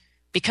science,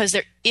 because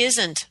there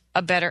isn't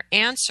a better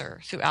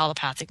answer through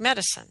allopathic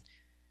medicine.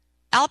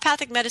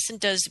 Allopathic medicine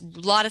does a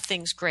lot of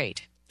things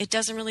great. It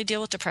doesn't really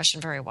deal with depression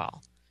very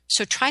well.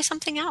 So try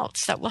something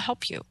else that will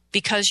help you,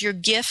 because your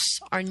gifts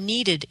are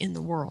needed in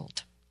the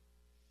world.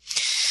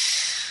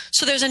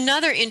 So there's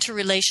another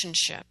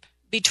interrelationship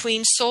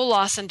between soul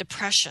loss and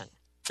depression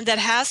that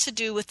has to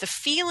do with the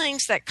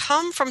feelings that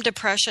come from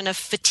depression of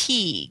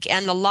fatigue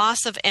and the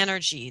loss of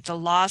energy, the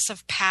loss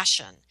of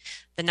passion,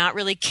 the not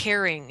really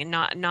caring and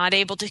not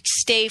able to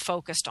stay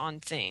focused on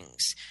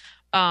things,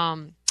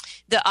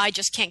 the I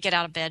just can't get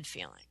out of bed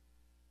feeling.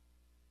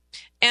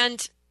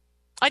 And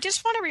I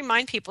just want to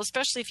remind people,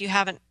 especially if you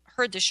haven't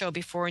heard the show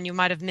before and you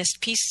might have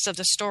missed pieces of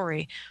the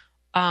story,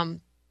 I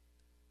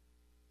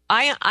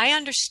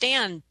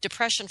understand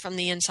depression from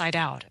the inside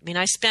out. I mean,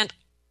 I spent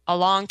a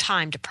long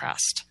time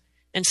depressed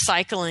and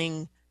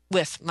cycling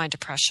with my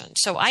depression.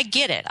 So I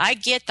get it. I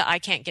get the I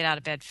can't get out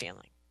of bed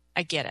feeling.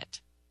 I get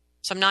it.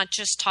 So I'm not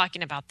just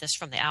talking about this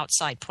from the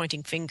outside,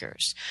 pointing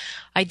fingers.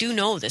 I do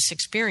know this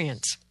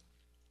experience.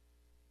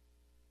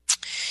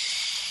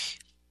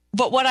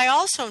 But what I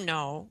also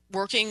know,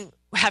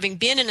 having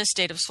been in a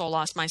state of soul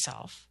loss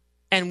myself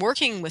and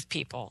working with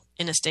people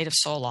in a state of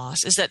soul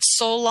loss, is that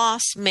soul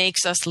loss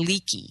makes us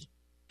leaky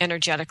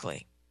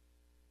energetically.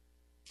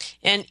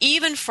 And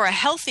even for a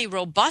healthy,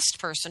 robust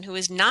person who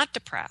is not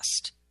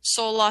depressed,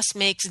 soul loss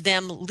makes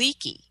them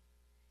leaky.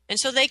 And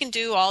so they can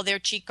do all their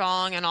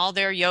qigong and all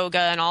their yoga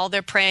and all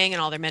their praying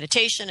and all their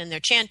meditation and their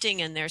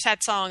chanting and their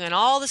satsang and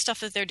all the stuff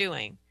that they're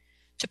doing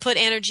to put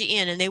energy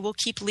in, and they will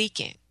keep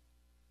leaking.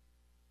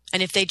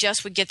 And if they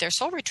just would get their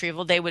soul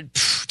retrieval, they would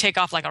take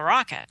off like a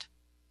rocket.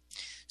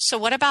 So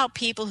what about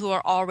people who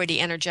are already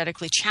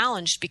energetically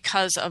challenged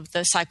because of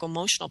the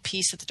psycho-emotional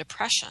piece of the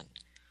depression?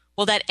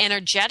 Well, that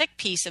energetic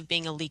piece of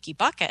being a leaky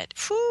bucket,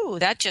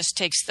 that just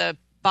takes the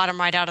bottom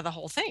right out of the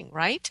whole thing,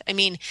 right? I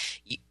mean,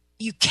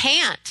 you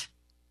can't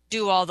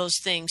do all those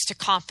things to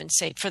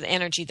compensate for the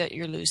energy that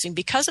you're losing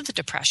because of the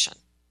depression.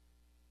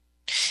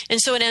 And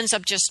so it ends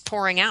up just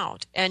pouring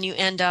out, and you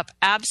end up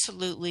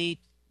absolutely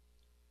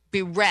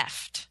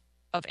bereft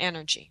of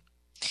energy.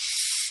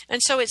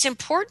 And so it's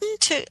important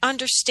to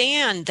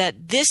understand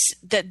that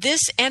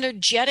this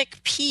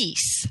energetic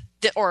piece,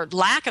 or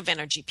lack of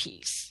energy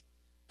piece,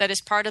 that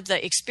is part of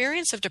the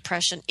experience of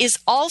depression, is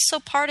also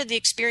part of the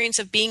experience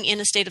of being in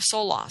a state of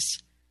soul loss.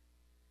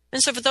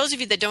 And so for those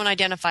of you that don't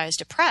identify as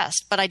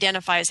depressed, but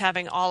identify as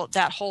having all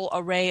that whole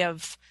array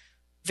of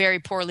very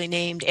poorly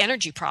named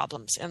energy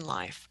problems in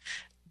life,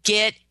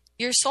 get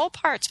your soul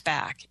parts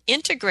back,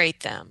 integrate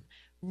them,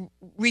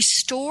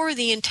 restore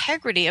the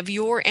integrity of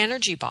your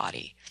energy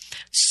body.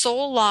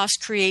 Soul loss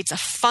creates a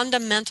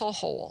fundamental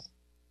hole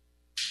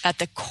at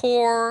the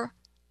core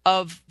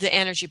of the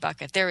energy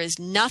bucket. There is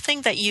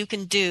nothing that you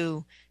can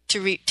do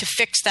to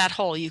fix that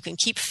hole. You can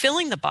keep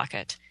filling the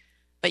bucket,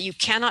 but you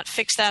cannot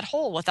fix that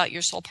hole without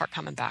your soul part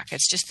coming back.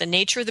 It's just the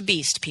nature of the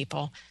beast,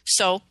 people.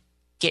 So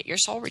get your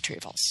soul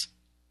retrievals,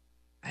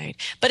 right?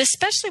 But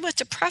especially with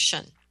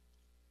depression,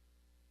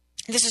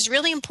 this is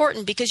really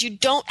important because you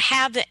don't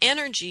have the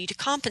energy to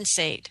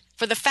compensate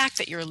for the fact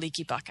that you're a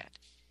leaky bucket.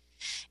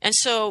 And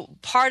so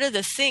part of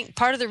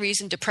the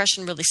reason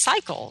depression really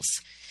cycles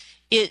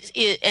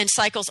and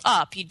cycles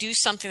up, you do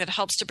something that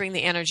helps to bring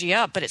the energy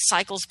up, but it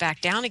cycles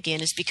back down again,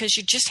 is because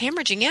you're just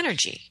hemorrhaging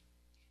energy.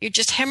 You're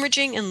just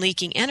hemorrhaging and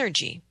leaking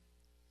energy.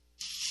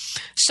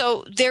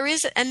 So there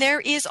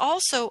is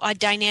also a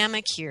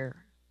dynamic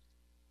here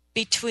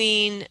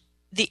between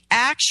the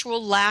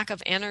actual lack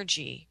of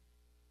energy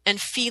and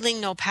feeling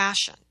no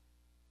passion.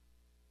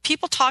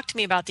 People talk to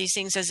me about these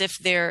things as if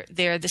they're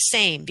the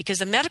same, because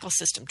the medical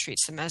system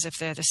treats them as if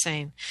they're the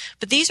same.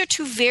 But these are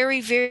two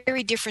very,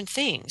 very different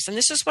things. And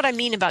this is what I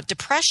mean about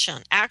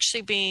depression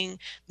actually being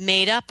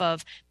made up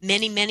of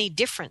many, many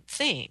different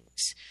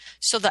things.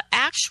 So the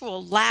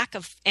actual lack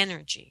of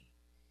energy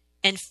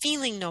and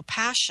feeling no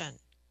passion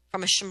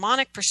from a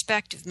shamanic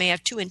perspective may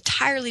have two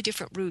entirely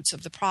different roots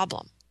of the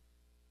problem,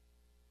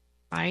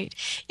 right?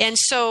 And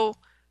so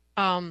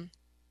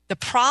the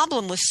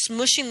problem with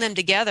smushing them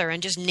together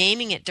and just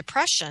naming it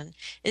depression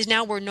is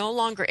now we're no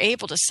longer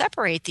able to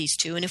separate these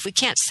two. And if we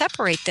can't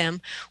separate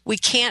them, we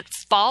can't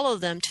follow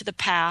them to the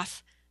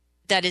path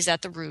that is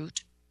at the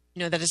root,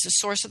 that is the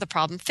source of the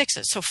problem, fix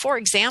it. So for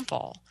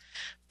example,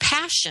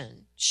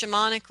 passion,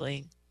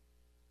 shamanically,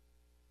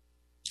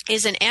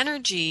 is an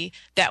energy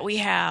that we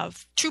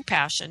have. True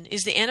passion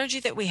is the energy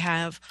that we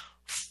have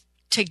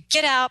to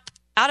get out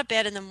of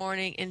bed in the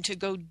morning and to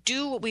go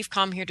do what we've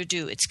come here to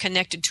do. It's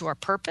connected to our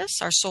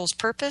purpose, our soul's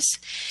purpose,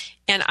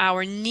 and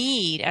our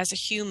need as a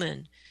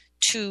human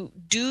to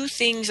do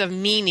things of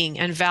meaning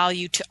and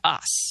value to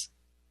us.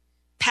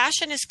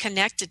 Passion is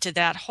connected to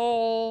that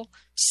whole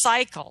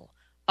cycle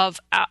of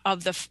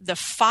the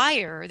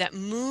fire that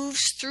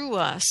moves through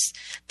us,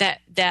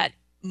 that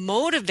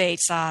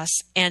motivates us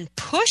and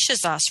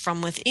pushes us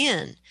from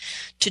within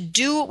to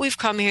do what we've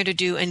come here to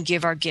do and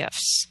give our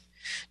gifts.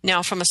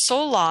 Now, from a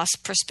soul loss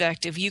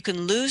perspective, you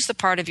can lose the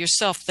part of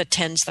yourself that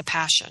tends the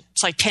passion.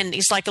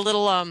 It's like a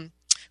little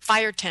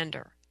fire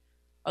tender,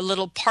 a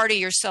little part of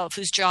yourself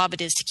whose job it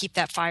is to keep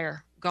that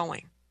fire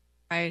going.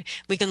 Right?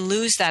 We can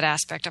lose that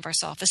aspect of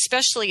ourselves,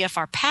 especially if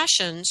our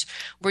passions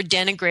were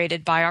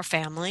denigrated by our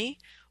family,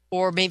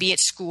 or maybe at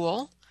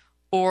school,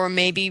 or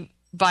maybe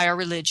by our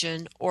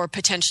religion, or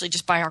potentially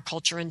just by our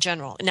culture in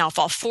general. Now, if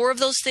all four of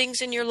those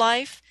things in your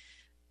life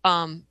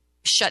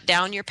shut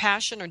down your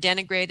passion or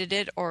denigrated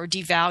it or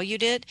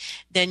devalued it,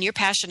 then your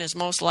passion is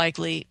most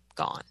likely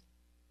gone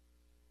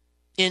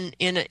in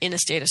a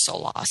state of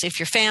soul loss. If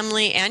your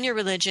family and your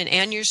religion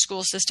and your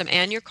school system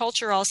and your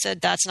culture all said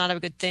that's not a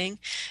good thing,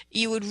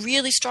 you would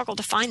really struggle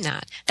to find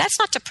that. That's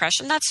not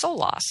depression, that's soul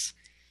loss.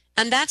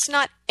 And that's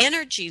not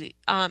energy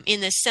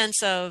in the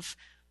sense of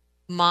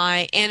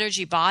my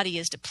energy body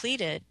is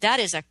depleted. That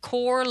is a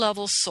core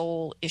level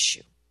soul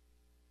issue.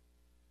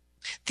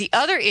 The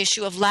other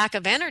issue of lack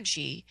of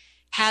energy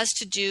has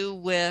to do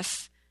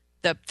with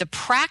the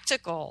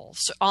practical,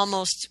 so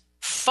almost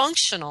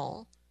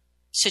functional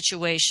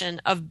situation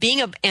of being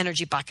an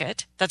energy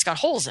bucket that's got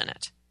holes in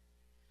it.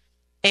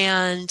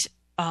 And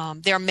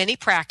there are many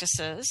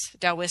practices,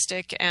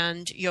 Taoistic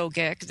and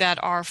yogic, that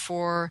are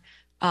for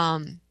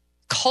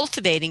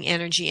cultivating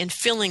energy and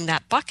filling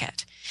that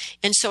bucket.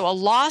 And so a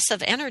loss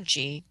of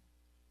energy,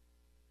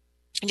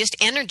 just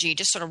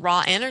sort of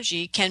raw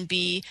energy, can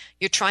be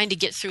you're trying to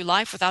get through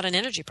life without an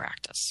energy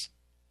practice.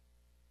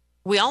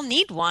 We all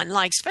need one,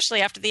 like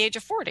especially after the age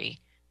of 40.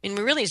 I mean,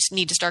 we really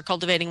need to start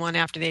cultivating one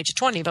after the age of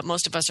 20, but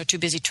most of us are too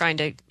busy trying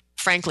to,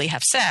 frankly,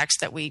 have sex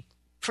that we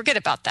forget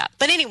about that.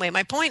 But anyway,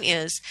 my point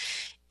is,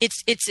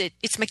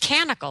 it's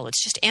mechanical.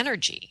 It's just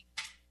energy,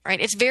 right?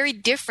 It's very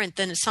different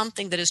than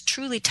something that is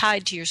truly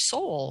tied to your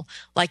soul,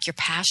 like your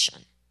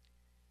passion,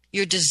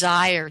 your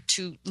desire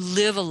to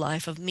live a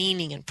life of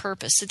meaning and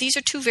purpose. So these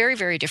are two very,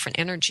 very different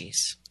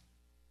energies.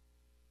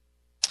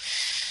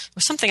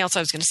 There's something else I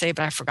was going to say,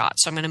 but I forgot,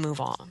 so I'm going to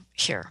move on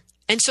here.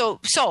 And so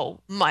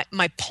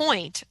my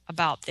point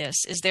about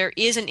this is there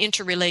is an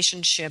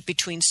interrelationship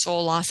between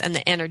soul loss and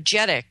the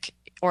energetic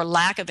or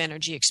lack of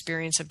energy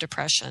experience of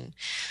depression.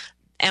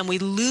 And we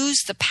lose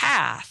the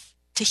path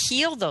to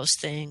heal those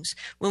things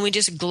when we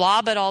just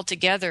glob it all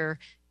together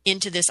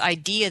into this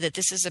idea that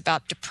this is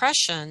about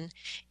depression,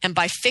 and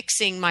by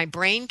fixing my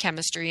brain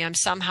chemistry, I'm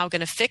somehow going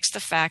to fix the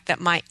fact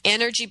that my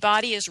energy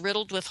body is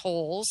riddled with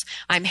holes,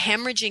 I'm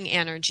hemorrhaging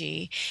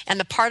energy, and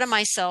the part of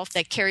myself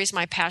that carries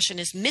my passion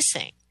is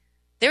missing.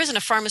 There isn't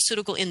a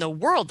pharmaceutical in the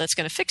world that's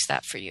going to fix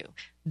that for you.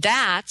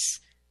 That's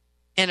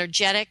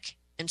energetic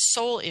and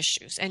soul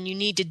issues, and you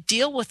need to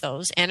deal with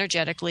those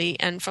energetically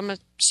and from a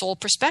soul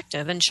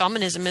perspective. And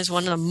shamanism is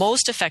one of the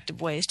most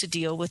effective ways to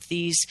deal with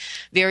these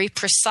very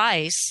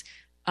precise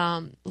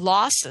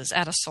losses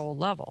at a soul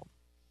level.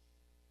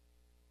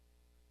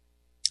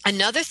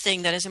 Another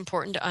thing that is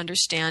important to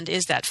understand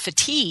is that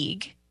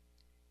fatigue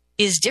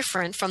is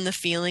different from the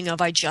feeling of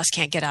I just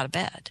can't get out of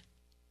bed.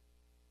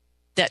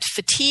 That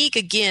fatigue,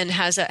 again,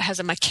 has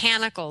a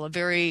mechanical, a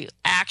very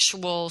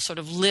actual, sort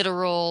of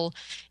literal,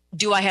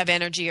 do I have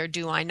energy or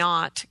do I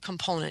not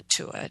component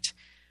to it.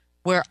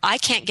 Where I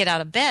can't get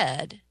out of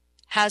bed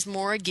has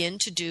more, again,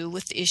 to do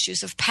with the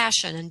issues of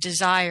passion and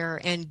desire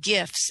and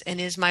gifts,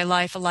 and is my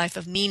life a life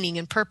of meaning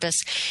and purpose.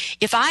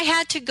 If I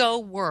had to go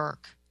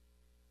work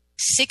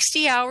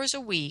 60 hours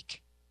a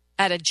week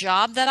at a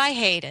job that I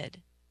hated,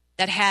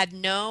 that had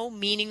no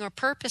meaning or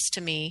purpose to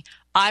me,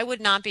 I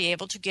would not be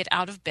able to get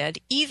out of bed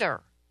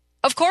either.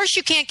 Of course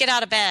you can't get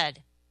out of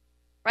bed,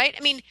 right?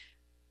 I mean,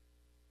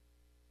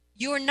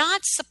 you're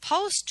not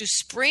supposed to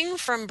spring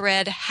from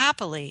bed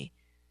happily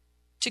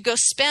to go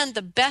spend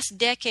the best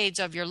decades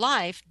of your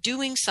life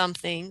doing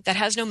something that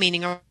has no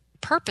meaning or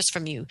purpose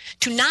from you.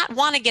 To not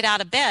want to get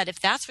out of bed, if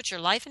that's what your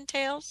life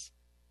entails,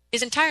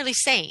 is entirely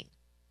sane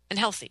and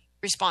healthy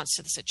response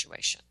to the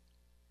situation.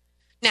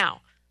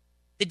 Now,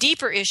 the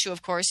deeper issue,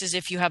 of course, is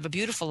if you have a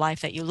beautiful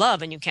life that you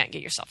love and you can't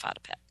get yourself out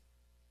of bed,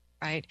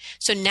 right?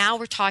 So now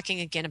we're talking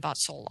again about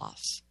soul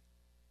loss.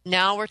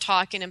 Now we're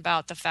talking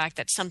about the fact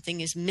that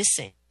something is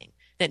missing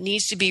that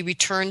needs to be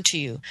returned to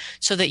you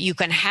so that you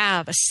can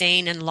have a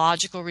sane and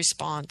logical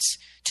response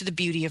to the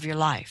beauty of your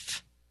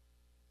life.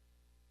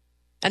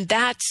 And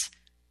that's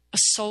a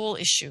soul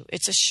issue.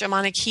 It's a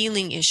shamanic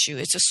healing issue.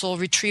 It's a soul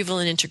retrieval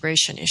and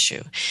integration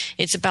issue.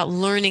 It's about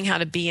learning how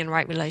to be in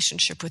right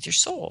relationship with your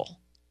soul.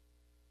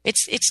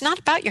 It's not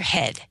about your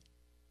head.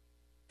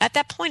 At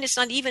that point, it's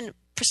not even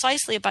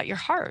precisely about your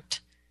heart.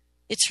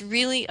 It's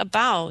really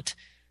about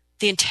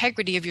the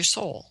integrity of your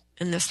soul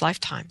in this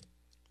lifetime.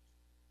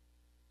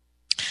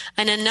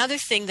 And another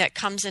thing that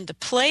comes into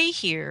play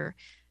here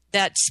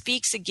that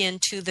speaks again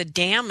to the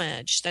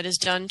damage that is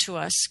done to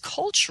us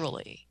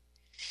culturally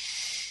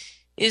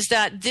is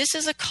that this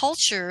is a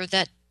culture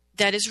that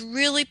is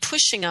really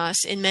pushing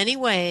us in many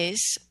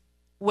ways,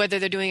 whether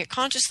they're doing it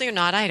consciously or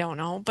not, I don't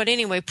know. But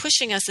anyway,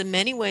 pushing us in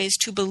many ways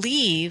to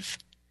believe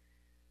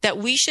that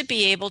we should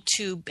be able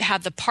to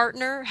have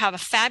a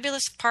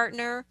fabulous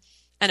partner,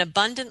 an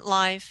abundant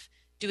life,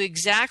 do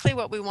exactly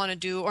what we want to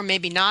do, or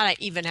maybe not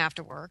even have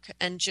to work,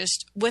 and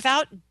just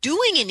without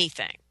doing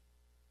anything.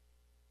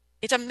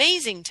 It's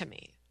amazing to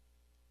me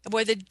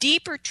where the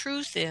deeper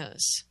truth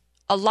is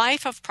a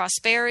life of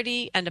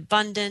prosperity and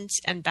abundance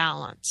and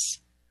balance,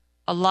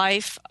 a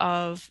life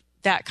of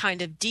that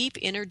kind of deep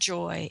inner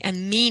joy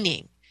and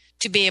meaning,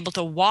 to be able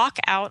to walk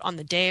out on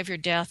the day of your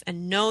death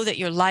and know that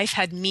your life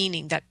had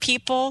meaning, that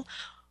people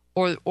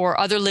or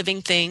other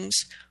living things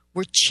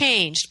were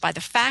changed by the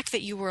fact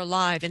that you were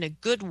alive in a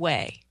good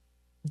way.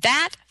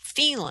 That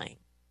feeling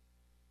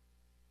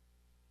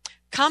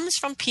comes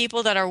from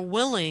people that are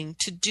willing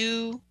to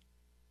do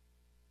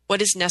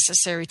what is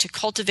necessary to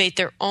cultivate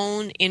their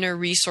own inner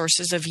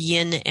resources of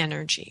yin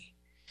energy.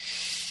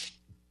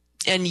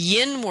 And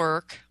yin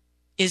work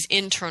is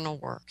internal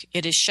work.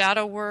 It is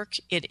shadow work.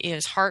 It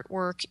is heart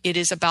work. It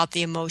is about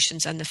the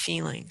emotions and the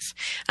feelings.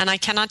 And I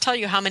cannot tell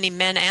you how many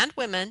men and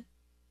women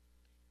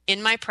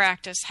in my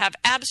practice have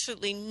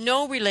absolutely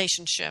no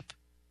relationship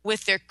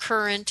with their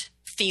current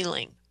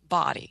feeling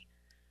body.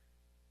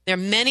 There are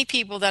many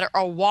people that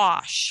are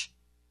awash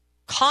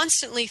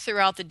constantly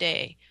throughout the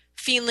day,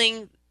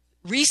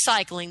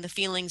 recycling the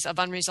feelings of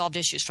unresolved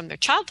issues from their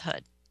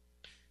childhood.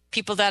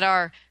 People that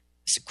are,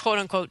 quote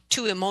unquote,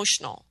 too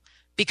emotional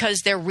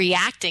because they're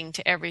reacting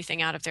to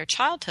everything out of their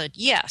childhood.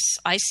 Yes,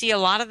 I see a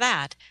lot of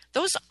that.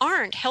 Those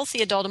aren't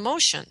healthy adult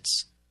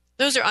emotions.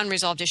 Those are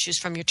unresolved issues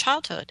from your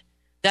childhood.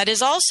 That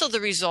is also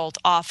the result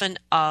often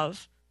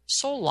of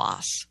soul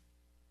loss.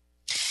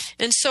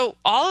 And so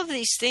all of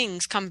these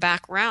things come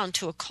back around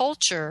to a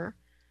culture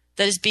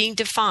that is being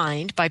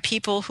defined by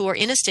people who are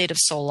in a state of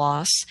soul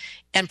loss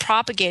and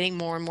propagating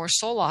more and more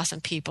soul loss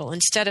in people,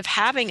 instead of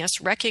having us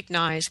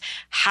recognize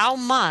how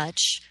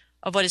much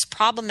of what is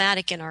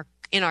problematic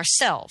in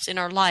ourselves, in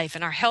our life,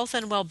 in our health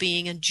and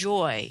well-being and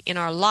joy in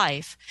our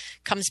life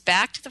comes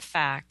back to the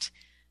fact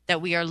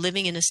that we are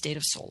living in a state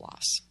of soul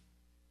loss.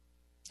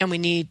 And we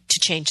need to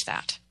change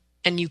that.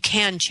 And you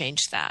can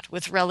change that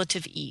with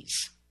relative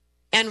ease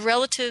and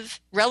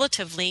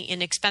relatively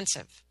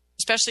inexpensive,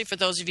 especially for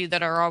those of you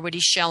that are already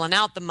shelling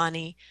out the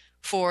money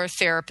for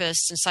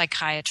therapists and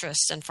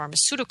psychiatrists and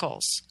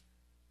pharmaceuticals.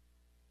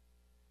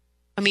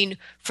 I mean,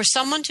 for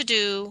someone to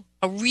do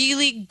a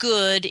really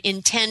good,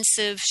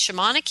 intensive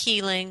shamanic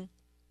healing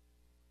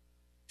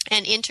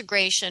and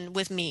integration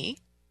with me,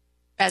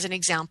 as an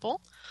example,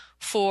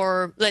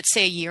 for, let's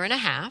say, a year and a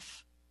half,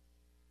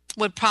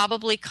 would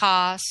probably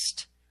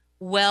cost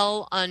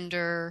well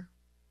under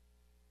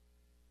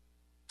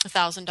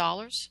 $1,000,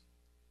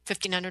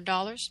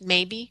 $1,500,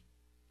 maybe,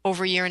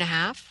 over a year and a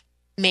half,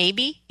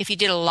 maybe, if you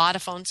did a lot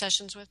of phone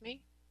sessions with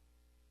me.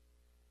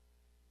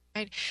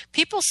 Right?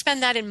 People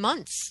spend that in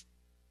months.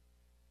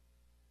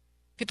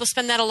 People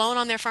spend that alone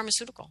on their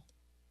pharmaceutical.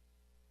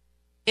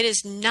 It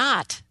is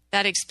not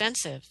that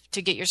expensive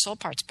to get your soul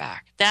parts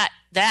back. That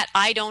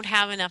I don't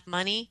have enough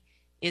money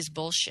is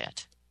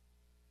bullshit.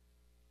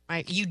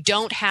 Right? You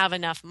don't have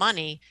enough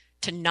money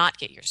to not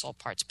get your soul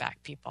parts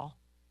back, people.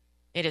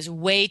 It is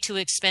way too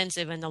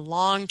expensive in the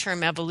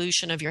long-term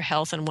evolution of your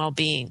health and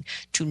well-being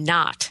to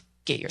not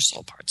get your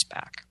soul parts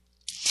back.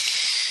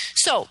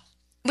 So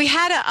we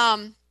had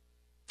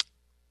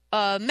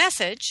a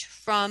message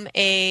from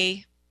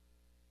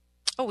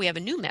we have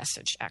a new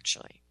message,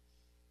 actually.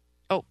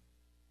 Oh,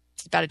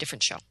 it's about a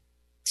different show.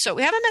 So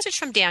we have a message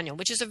from Daniel,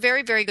 which is a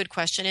very, very good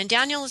question. And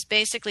Daniel is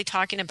basically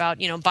talking about,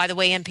 by the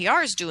way,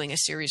 NPR is doing a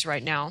series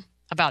right now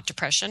about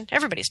depression.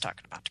 Everybody's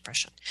talking about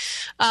depression.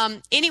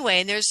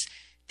 Anyway,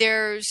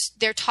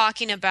 they're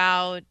talking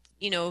about,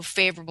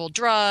 favorable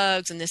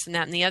drugs and this and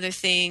that and the other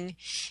thing.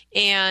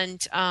 And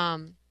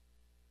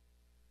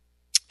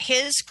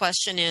his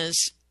question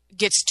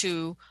gets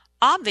to,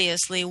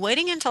 obviously,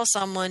 waiting until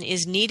someone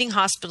is needing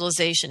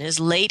hospitalization is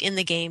late in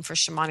the game for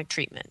shamanic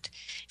treatment.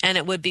 And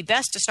it would be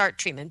best to start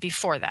treatment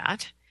before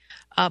that.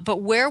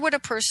 But where would a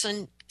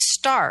person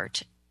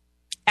start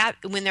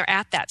when they're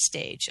at that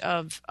stage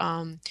of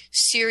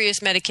serious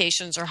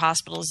medications or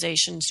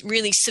hospitalizations,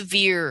 really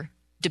severe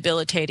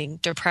debilitating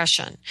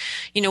depression?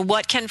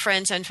 What can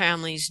friends and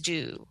families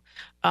do?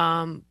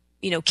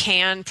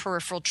 Can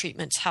peripheral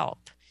treatments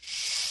help?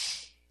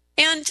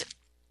 And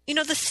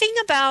the thing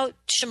about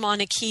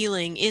shamanic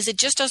healing is it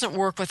just doesn't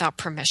work without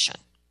permission,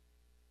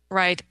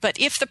 right? But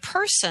if the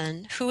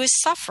person who is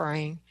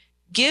suffering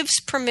gives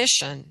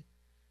permission,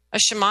 a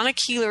shamanic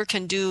healer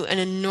can do an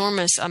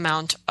enormous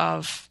amount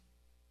of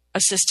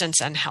assistance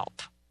and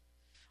help.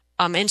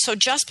 And so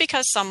just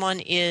because someone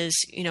is,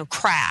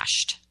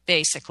 crashed,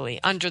 basically,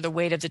 under the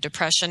weight of the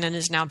depression and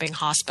is now being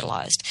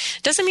hospitalized.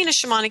 Doesn't mean a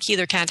shamanic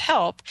healer can't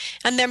help.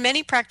 And there are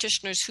many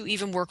practitioners who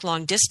even work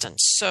long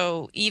distance.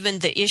 So even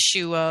the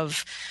issue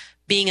of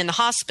being in the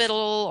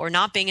hospital or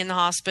not being in the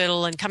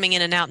hospital and coming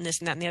in and out and this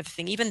and that and the other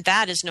thing, even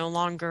that is no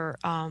longer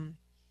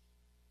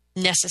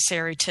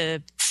necessary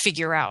to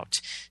figure out,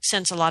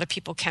 since a lot of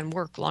people can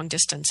work long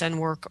distance and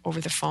work over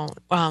the phone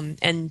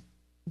and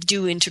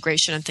do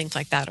integration and things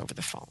like that over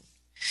the phone.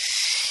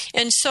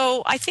 And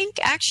so I think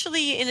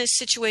actually in a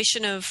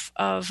situation of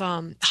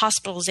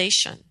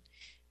hospitalization,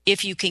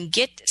 if you can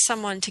get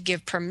someone to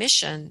give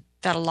permission,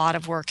 that a lot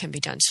of work can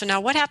be done. So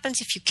now what happens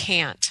if you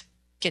can't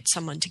get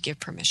someone to give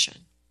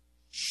permission?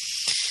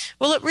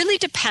 Well, it really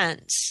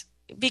depends,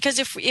 because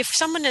if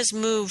someone has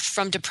moved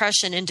from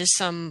depression into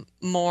some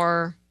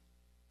more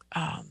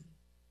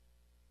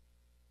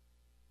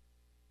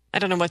I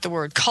don't know what the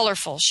word,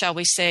 colorful, shall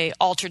we say,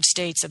 altered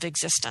states of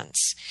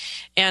existence,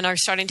 and are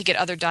starting to get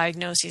other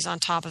diagnoses on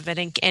top of it,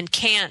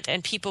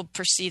 and people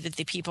perceive that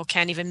the people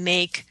can't even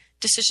make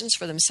decisions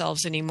for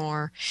themselves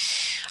anymore.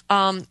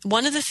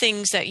 One of the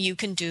things that you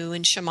can do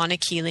in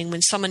shamanic healing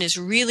when someone is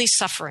really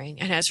suffering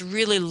and has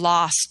really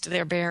lost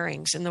their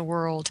bearings in the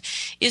world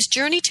is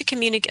journey to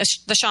communicate.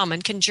 The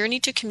shaman can journey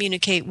to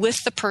communicate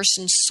with the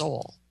person's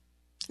soul.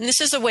 And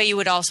this is the way you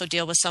would also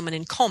deal with someone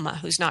in coma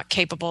who's not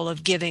capable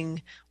of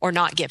giving or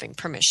not giving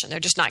permission. They're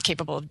just not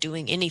capable of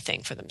doing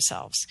anything for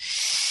themselves.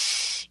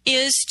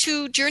 Is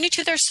to journey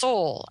to their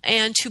soul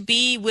and to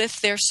be with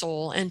their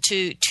soul and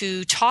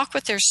to talk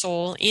with their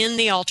soul in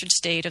the altered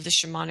state of the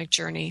shamanic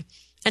journey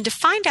and to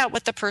find out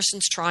what the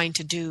person's trying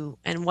to do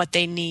and what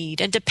they need.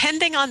 And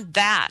depending on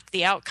that,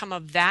 the outcome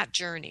of that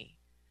journey,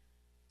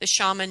 the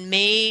shaman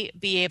may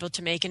be able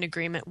to make an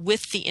agreement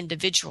with the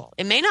individual.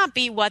 It may not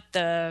be what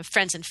the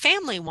friends and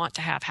family want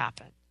to have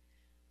happen,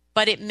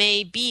 but it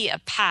may be a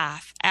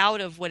path out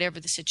of whatever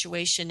the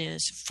situation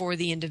is for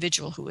the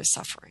individual who is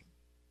suffering.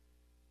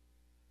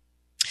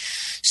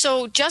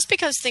 So just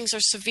because things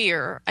are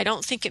severe, I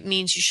don't think it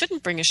means you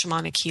shouldn't bring a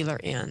shamanic healer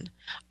in.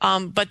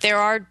 But there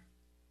are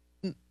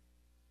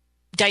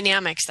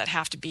dynamics that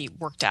have to be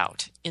worked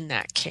out in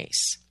that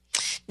case.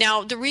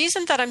 Now, the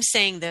reason that I'm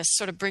saying this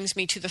sort of brings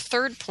me to the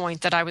third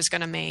point that I was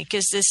going to make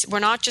is this: we're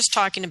not just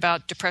talking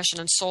about depression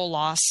and soul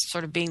loss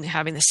sort of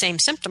having the same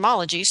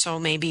symptomology, so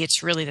maybe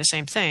it's really the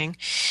same thing,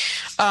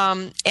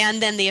 and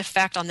then the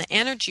effect on the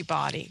energy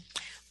body.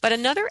 But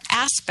another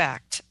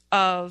aspect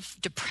of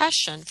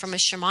depression from a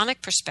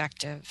shamanic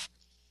perspective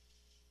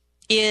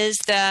is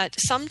that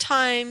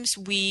sometimes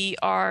we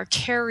are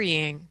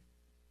carrying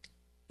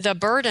the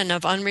burden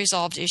of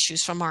unresolved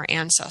issues from our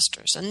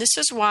ancestors. And this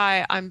is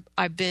why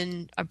I've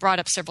brought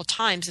up several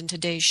times in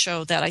today's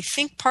show that I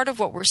think part of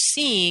what we're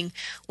seeing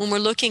when we're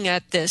looking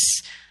at this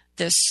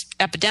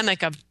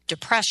epidemic of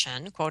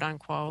depression, quote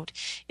unquote,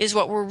 is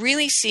what we're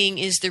really seeing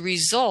is the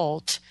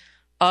result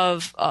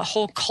of a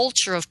whole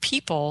culture of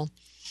people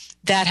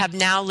that have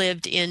now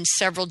lived in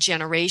several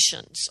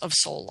generations of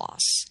soul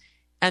loss,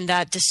 and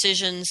that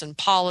decisions and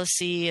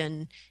policy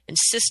and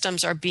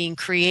systems are being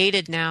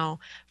created now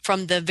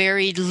from the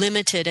very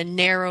limited and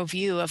narrow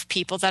view of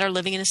people that are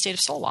living in a state of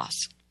soul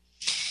loss.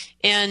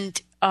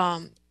 And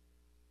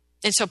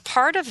so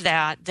part of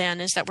that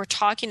then is that we're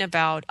talking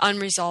about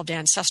unresolved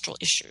ancestral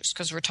issues,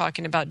 because we're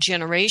talking about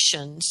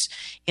generations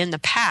in the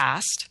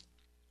past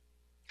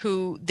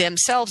who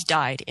themselves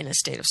died in a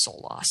state of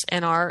soul loss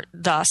and are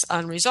thus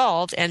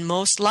unresolved and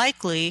most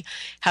likely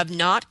have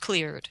not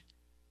cleared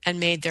and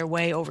made their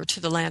way over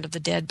to the land of the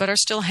dead, but are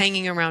still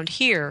hanging around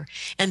here.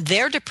 And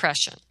their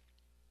depression,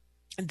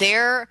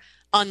 their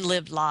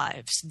unlived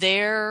lives,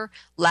 their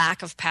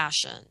lack of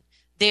passion,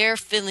 their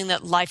feeling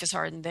that life is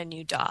hard and then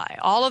you die,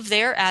 all of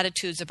their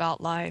attitudes about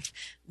life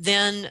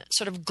then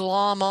sort of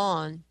glom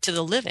on to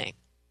the living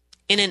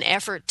in an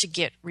effort to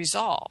get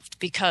resolved,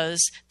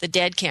 because the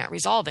dead can't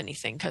resolve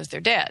anything because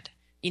they're dead.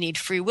 You need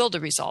free will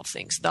to resolve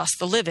things, thus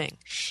the living.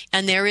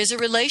 And there is a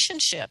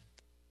relationship.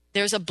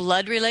 There's a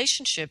blood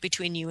relationship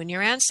between you and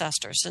your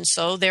ancestors. And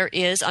so there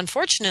is,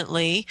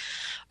 unfortunately,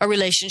 a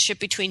relationship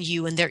between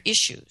you and their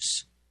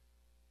issues.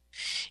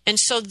 And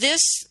so this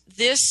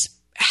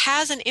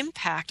has an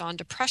impact on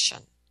depression.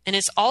 And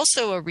it's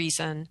also a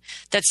reason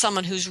that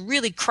someone who's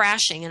really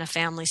crashing in a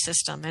family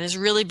system and has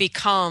really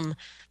become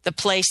the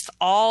place,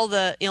 all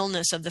the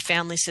illness of the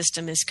family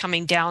system is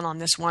coming down on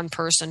this one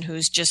person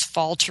who's just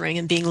faltering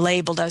and being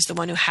labeled as the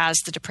one who has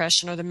the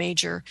depression or the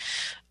major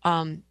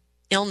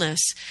illness,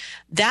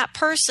 that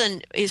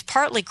person is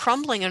partly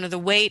crumbling under the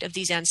weight of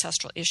these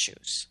ancestral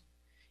issues.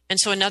 And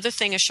so another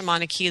thing a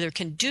shamanic healer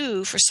can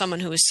do for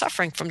someone who is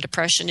suffering from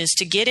depression is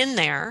to get in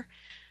there,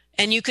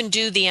 and you can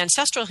do the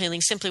ancestral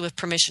healing simply with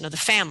permission of the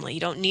family.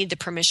 You don't need the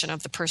permission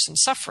of the person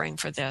suffering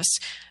for this,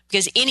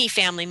 because any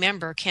family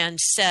member can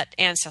set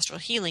ancestral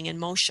healing in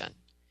motion.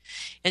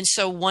 And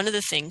so one of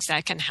the things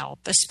that can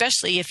help,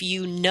 especially if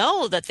you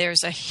know that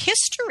there's a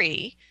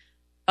history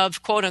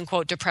of quote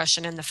unquote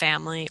depression in the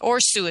family or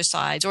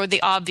suicides or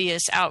the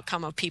obvious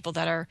outcome of people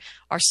that are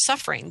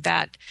suffering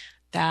that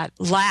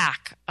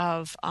lack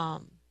of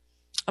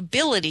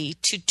ability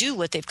to do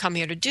what they've come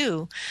here to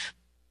do,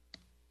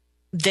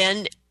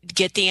 then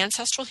get the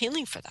ancestral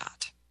healing for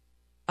that.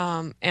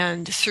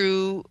 And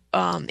through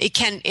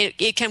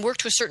it can work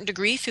to a certain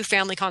degree through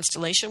family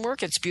constellation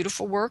work. It's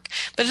beautiful work,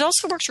 but it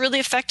also works really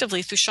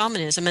effectively through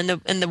shamanism. And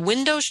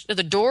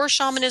the door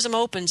shamanism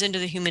opens into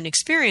the human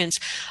experience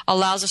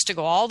allows us to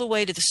go all the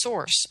way to the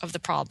source of the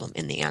problem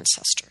in the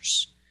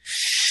ancestors.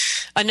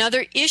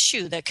 Another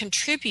issue that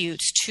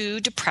contributes to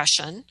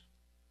depression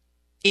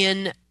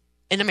in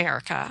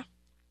America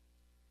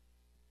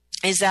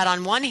is that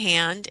on one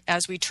hand,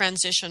 as we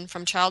transition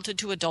from childhood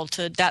to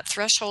adulthood, that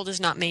threshold is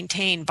not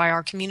maintained by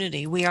our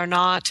community. We are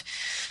not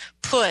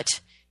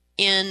put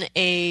in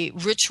a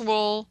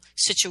ritual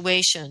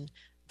situation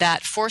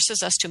that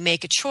forces us to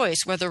make a choice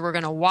whether we're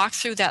going to walk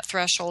through that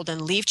threshold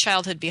and leave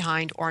childhood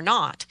behind or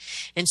not.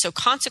 And so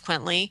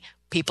consequently,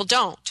 people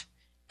don't.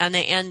 And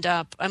they end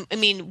up,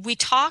 we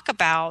talk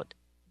about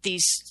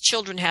these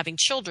children having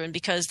children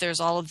because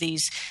there's all of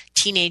these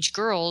teenage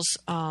girls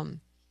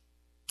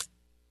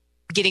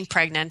getting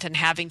pregnant and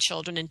having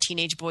children and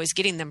teenage boys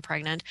getting them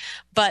pregnant.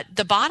 But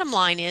the bottom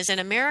line is in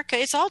America,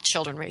 it's all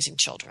children raising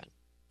children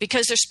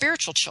because they're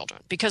spiritual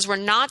children, because we're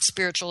not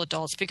spiritual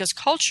adults, because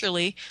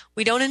culturally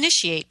we don't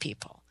initiate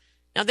people.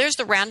 Now there's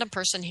the random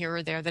person here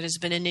or there that has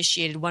been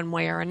initiated one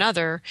way or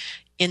another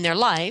in their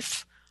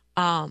life.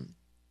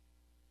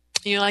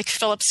 Like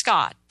Philip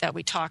Scott that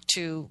we talked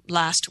to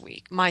last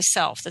week,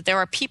 myself, that there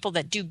are people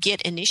that do get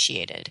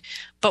initiated,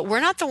 but we're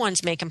not the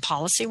ones making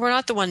policy. We're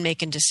not the one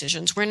making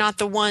decisions. We're not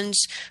the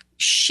ones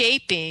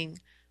shaping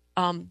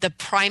the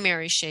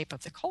primary shape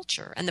of the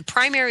culture. And the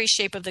primary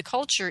shape of the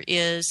culture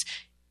is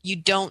you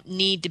don't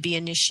need to be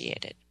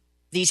initiated.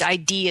 These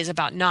ideas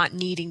about not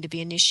needing to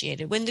be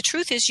initiated, when the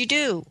truth is you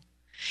do.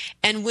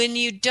 And when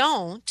you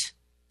don't,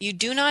 you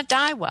do not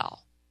die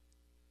well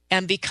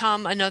and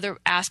become another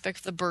aspect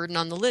of the burden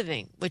on the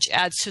living, which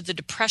adds to the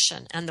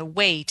depression and the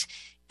weight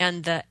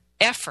and the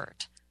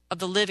effort of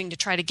the living to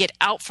try to get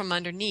out from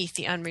underneath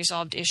the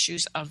unresolved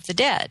issues of the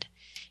dead.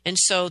 And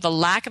so the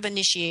lack of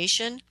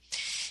initiation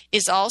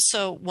is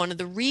also one of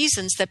the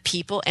reasons that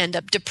people end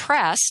up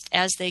depressed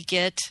as they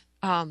get,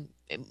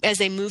 as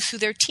they move through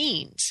their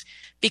teens,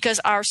 because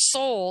our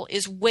soul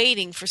is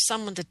waiting for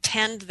someone to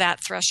tend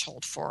that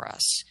threshold for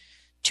us,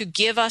 to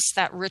give us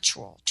that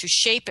ritual, to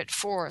shape it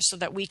for us so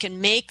that we can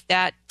make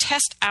that,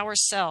 test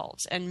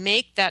ourselves and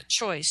make that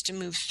choice to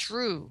move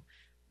through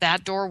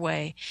that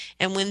doorway.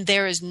 And when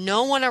there is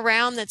no one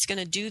around that's going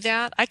to do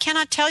that, I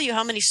cannot tell you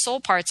how many soul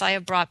parts I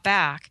have brought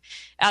back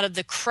out of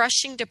the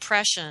crushing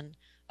depression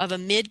of a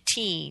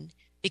mid-teen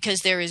because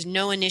there is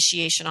no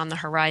initiation on the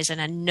horizon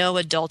and no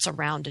adults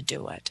around to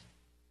do it.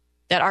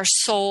 That our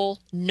soul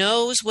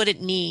knows what it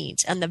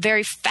needs. And the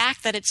very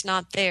fact that it's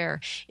not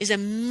there is a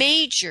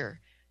major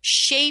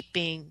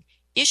shaping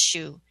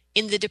issue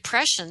in the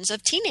depressions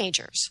of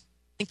teenagers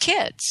and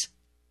kids,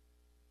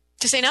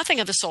 to say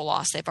nothing of the soul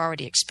loss they've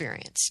already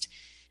experienced.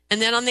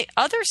 And then on the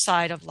other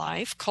side of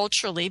life,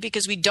 culturally,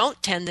 because we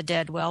don't tend the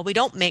dead well, we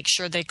don't make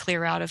sure they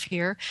clear out of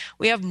here,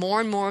 we have more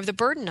and more of the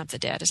burden of the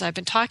dead, as I've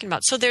been talking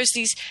about. So there's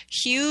these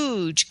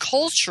huge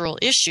cultural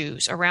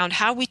issues around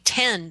how we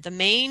tend the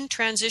main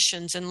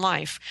transitions in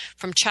life,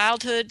 from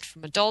childhood,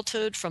 from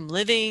adulthood, from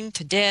living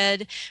to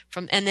dead,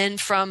 and then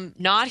from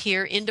not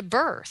here into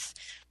birth.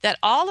 That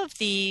all of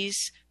these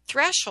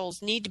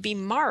thresholds need to be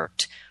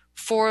marked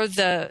for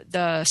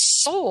the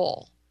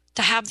soul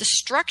to have the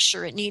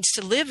structure it needs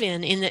to live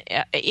in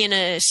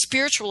a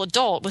spiritual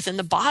adult within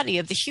the body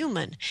of the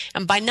human.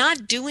 And by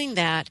not doing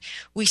that,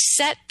 we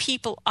set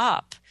people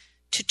up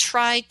to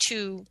try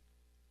to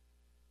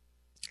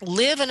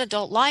live an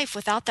adult life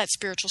without that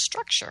spiritual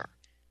structure.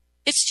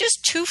 It's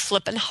just too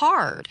flippin'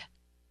 hard.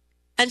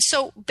 And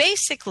so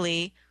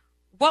basically,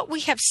 what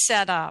we have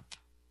set up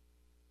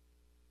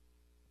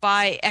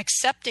by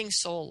accepting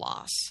soul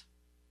loss,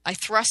 by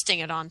thrusting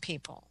it on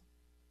people,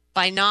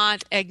 by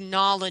not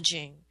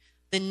acknowledging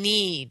the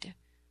need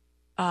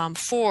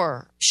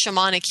for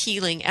shamanic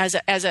healing as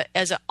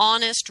an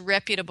honest,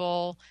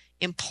 reputable,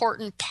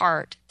 important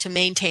part to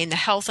maintain the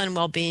health and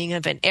well-being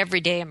of an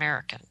everyday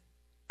American,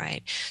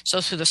 right?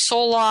 So through the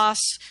soul loss,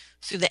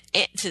 through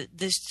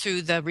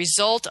the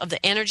result of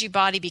the energy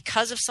body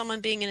because of someone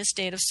being in a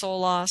state of soul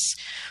loss,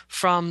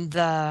 from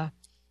the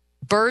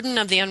burden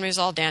of the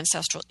unresolved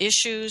ancestral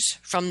issues,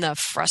 from the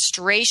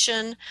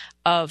frustration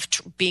of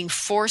being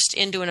forced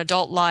into an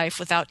adult life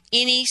without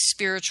any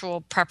spiritual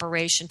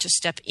preparation to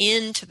step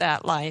into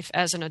that life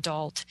as an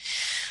adult,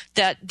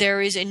 that there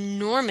is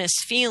enormous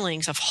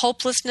feelings of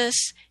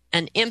hopelessness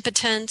and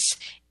impotence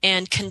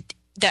and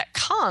that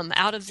come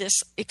out of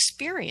this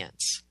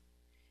experience.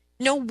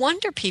 No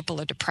wonder people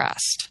are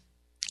depressed.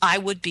 I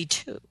would be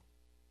too.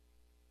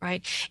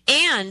 Right?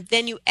 And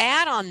then you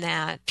add on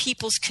that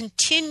people's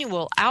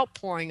continual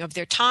outpouring of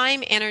their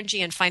time,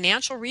 energy, and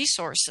financial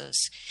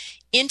resources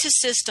into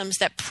systems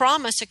that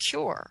promise a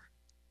cure,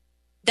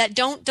 that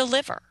don't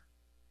deliver.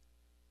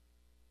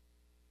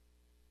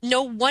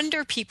 No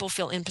wonder people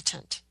feel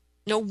impotent.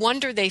 No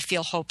wonder they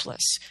feel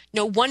hopeless.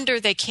 No wonder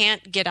they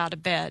can't get out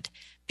of bed,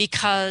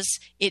 because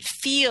it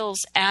feels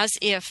as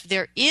if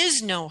there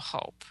is no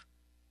hope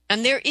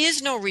and there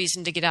is no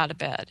reason to get out of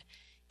bed.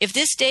 If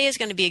this day is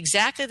going to be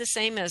exactly the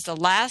same as the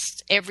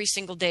last every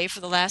single day for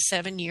the last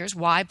 7 years,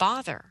 why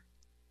bother?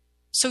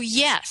 So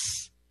yes,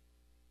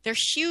 there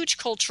are huge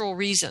cultural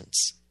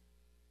reasons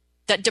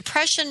that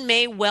depression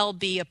may well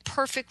be a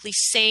perfectly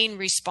sane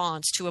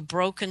response to a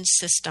broken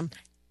system,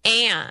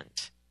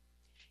 and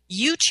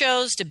you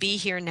chose to be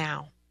here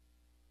now.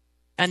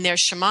 And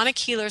there's shamanic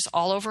healers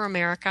all over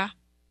America.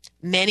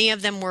 Many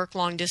of them work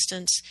long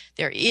distance.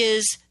 There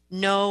is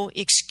no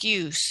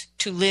excuse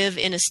to live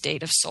in a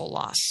state of soul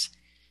loss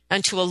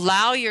and to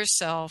allow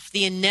yourself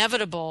the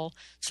inevitable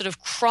sort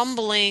of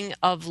crumbling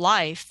of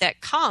life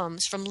that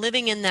comes from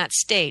living in that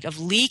state of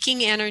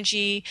leaking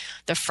energy,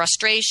 the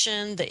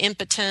frustration, the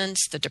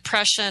impotence, the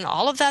depression,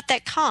 all of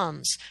that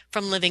comes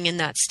from living in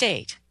that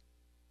state.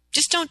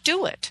 Just don't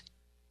do it.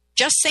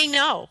 Just say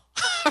no.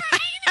 Right?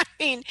 I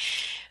mean,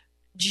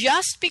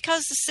 just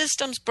because the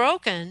system's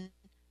broken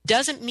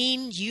doesn't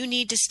mean you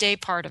need to stay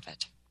part of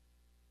it.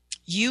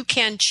 You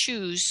can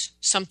choose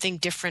something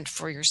different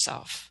for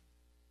yourself.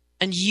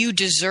 And you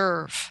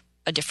deserve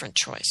a different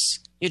choice.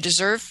 You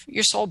deserve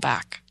your soul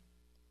back.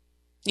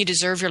 You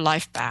deserve your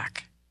life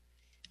back.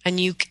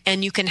 And you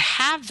can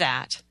have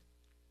that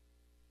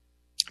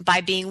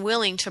by being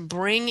willing to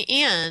bring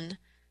in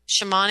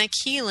shamanic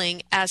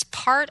healing as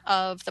part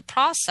of the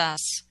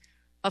process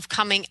of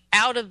coming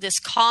out of this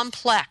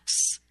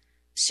complex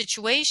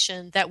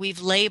situation that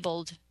we've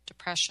labeled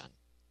depression.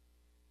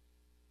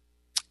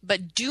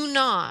 But do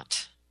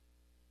not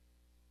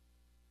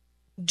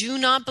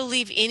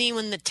believe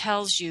anyone that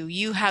tells you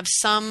you have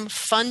some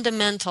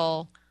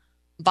fundamental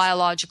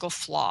biological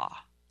flaw,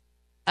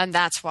 and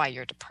that's why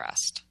you're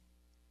depressed.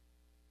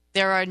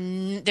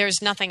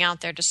 There's nothing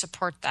out there to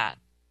support that.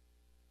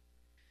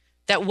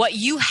 That what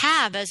you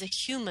have as a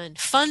human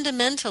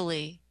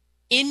fundamentally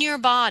in your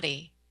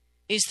body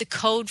is the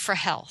code for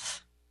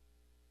health.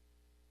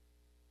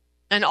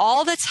 And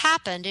all that's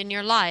happened in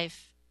your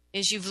life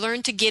is you've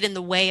learned to get in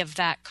the way of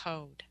that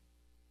code.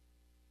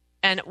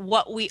 And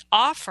what we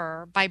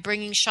offer by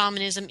bringing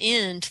shamanism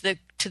in to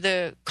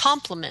the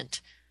complement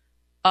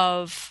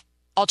of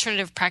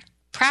alternative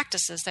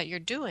practices that you're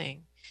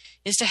doing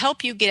is to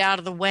help you get out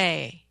of the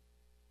way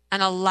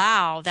and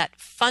allow that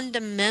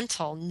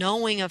fundamental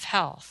knowing of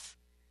health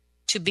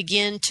to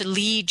begin to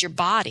lead your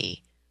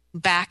body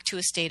back to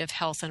a state of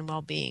health and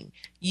well-being.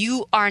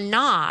 You are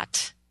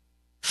not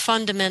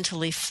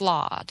fundamentally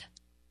flawed.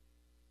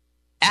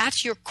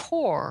 At your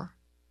core,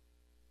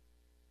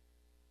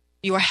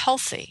 you are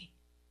healthy.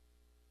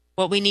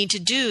 What we need to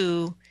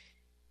do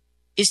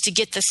is to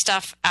get the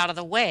stuff out of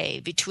the way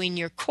between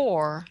your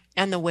core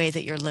and the way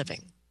that you're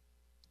living.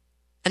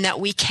 And that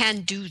we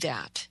can do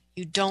that.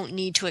 You don't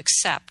need to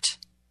accept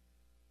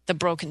the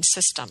broken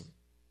system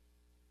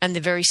and the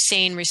very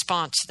sane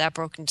response to that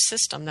broken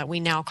system that we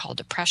now call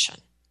depression.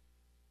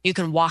 You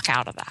can walk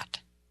out of that.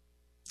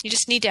 You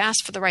just need to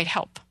ask for the right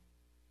help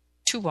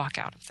to walk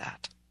out of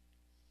that.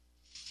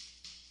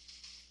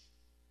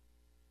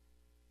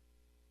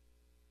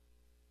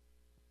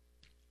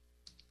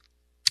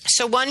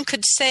 So one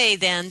could say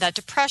then that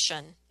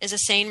depression is a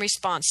sane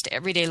response to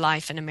everyday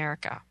life in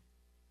America.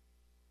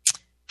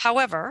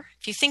 However,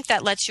 if you think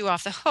that lets you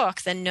off the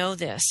hook, then know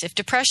this. If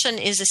depression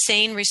is a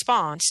sane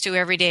response to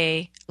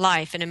everyday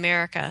life in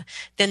America,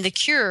 then the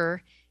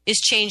cure is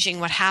changing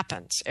what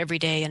happens every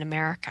day in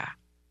America.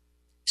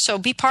 So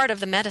be part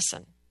of the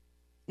medicine.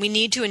 We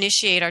need to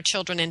initiate our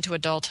children into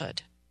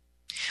adulthood.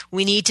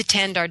 We need to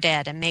tend our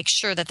dead and make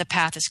sure that the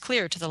path is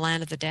clear to the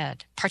land of the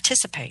dead.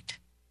 Participate.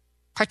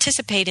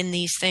 Participate in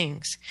these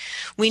things.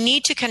 We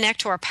need to connect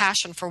to our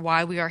passion for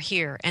why we are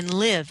here and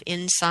live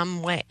in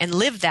some way, and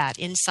live that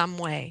in some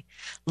way.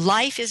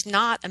 Life is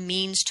not a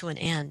means to an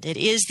end. It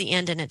is the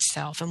end in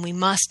itself, and we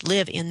must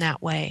live in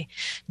that way.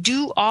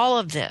 Do all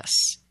of this.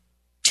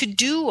 To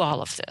do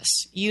all of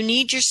this, you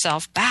need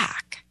yourself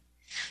back.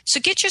 So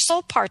get your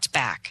soul parts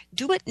back.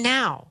 Do it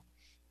now.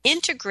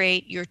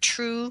 Integrate your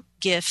true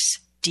gifts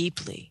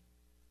deeply.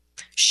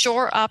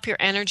 Shore up your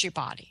energy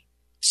body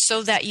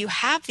so that you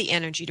have the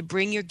energy to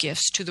bring your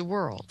gifts to the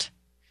world.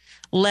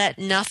 Let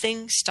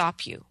nothing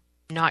stop you,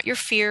 not your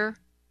fear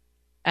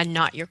and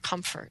not your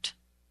comfort.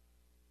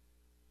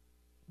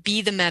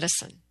 Be the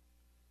medicine.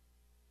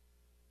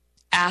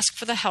 Ask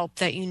for the help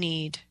that you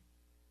need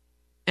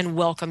and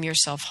welcome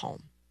yourself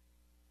home.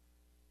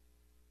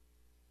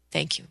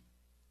 Thank you.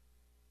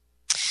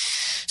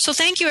 So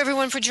thank you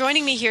everyone for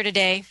joining me here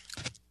today.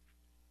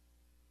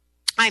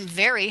 I'm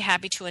very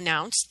happy to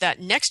announce that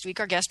next week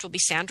our guest will be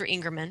Sandra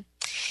Ingerman,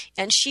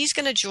 and she's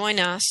going to join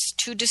us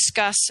to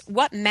discuss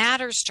what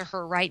matters to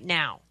her right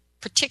now,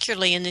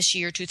 particularly in this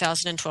year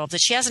 2012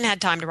 that she hasn't had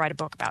time to write a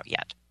book about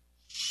yet.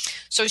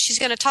 So she's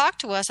going to talk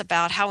to us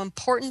about how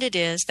important it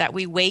is that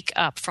we wake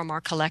up from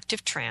our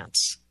collective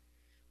trance.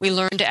 We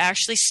learn to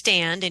actually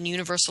stand in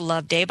universal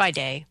love day by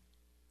day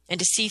and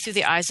to see through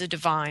the eyes of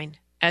divine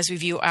as we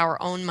view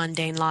our own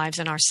mundane lives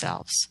and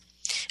ourselves.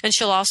 And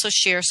she'll also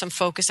share some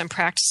focus and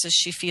practices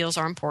she feels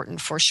are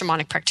important for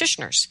shamanic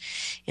practitioners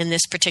in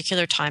this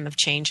particular time of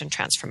change and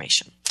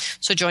transformation.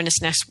 So join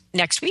us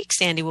next week.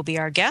 Sandy will be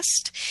our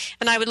guest.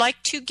 And I would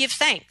like to give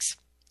thanks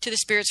to the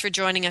spirits for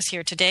joining us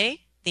here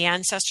today, the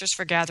ancestors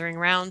for gathering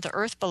around, the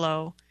earth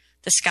below,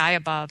 the sky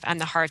above, and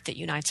the heart that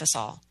unites us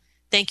all.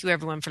 Thank you,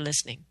 everyone, for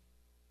listening.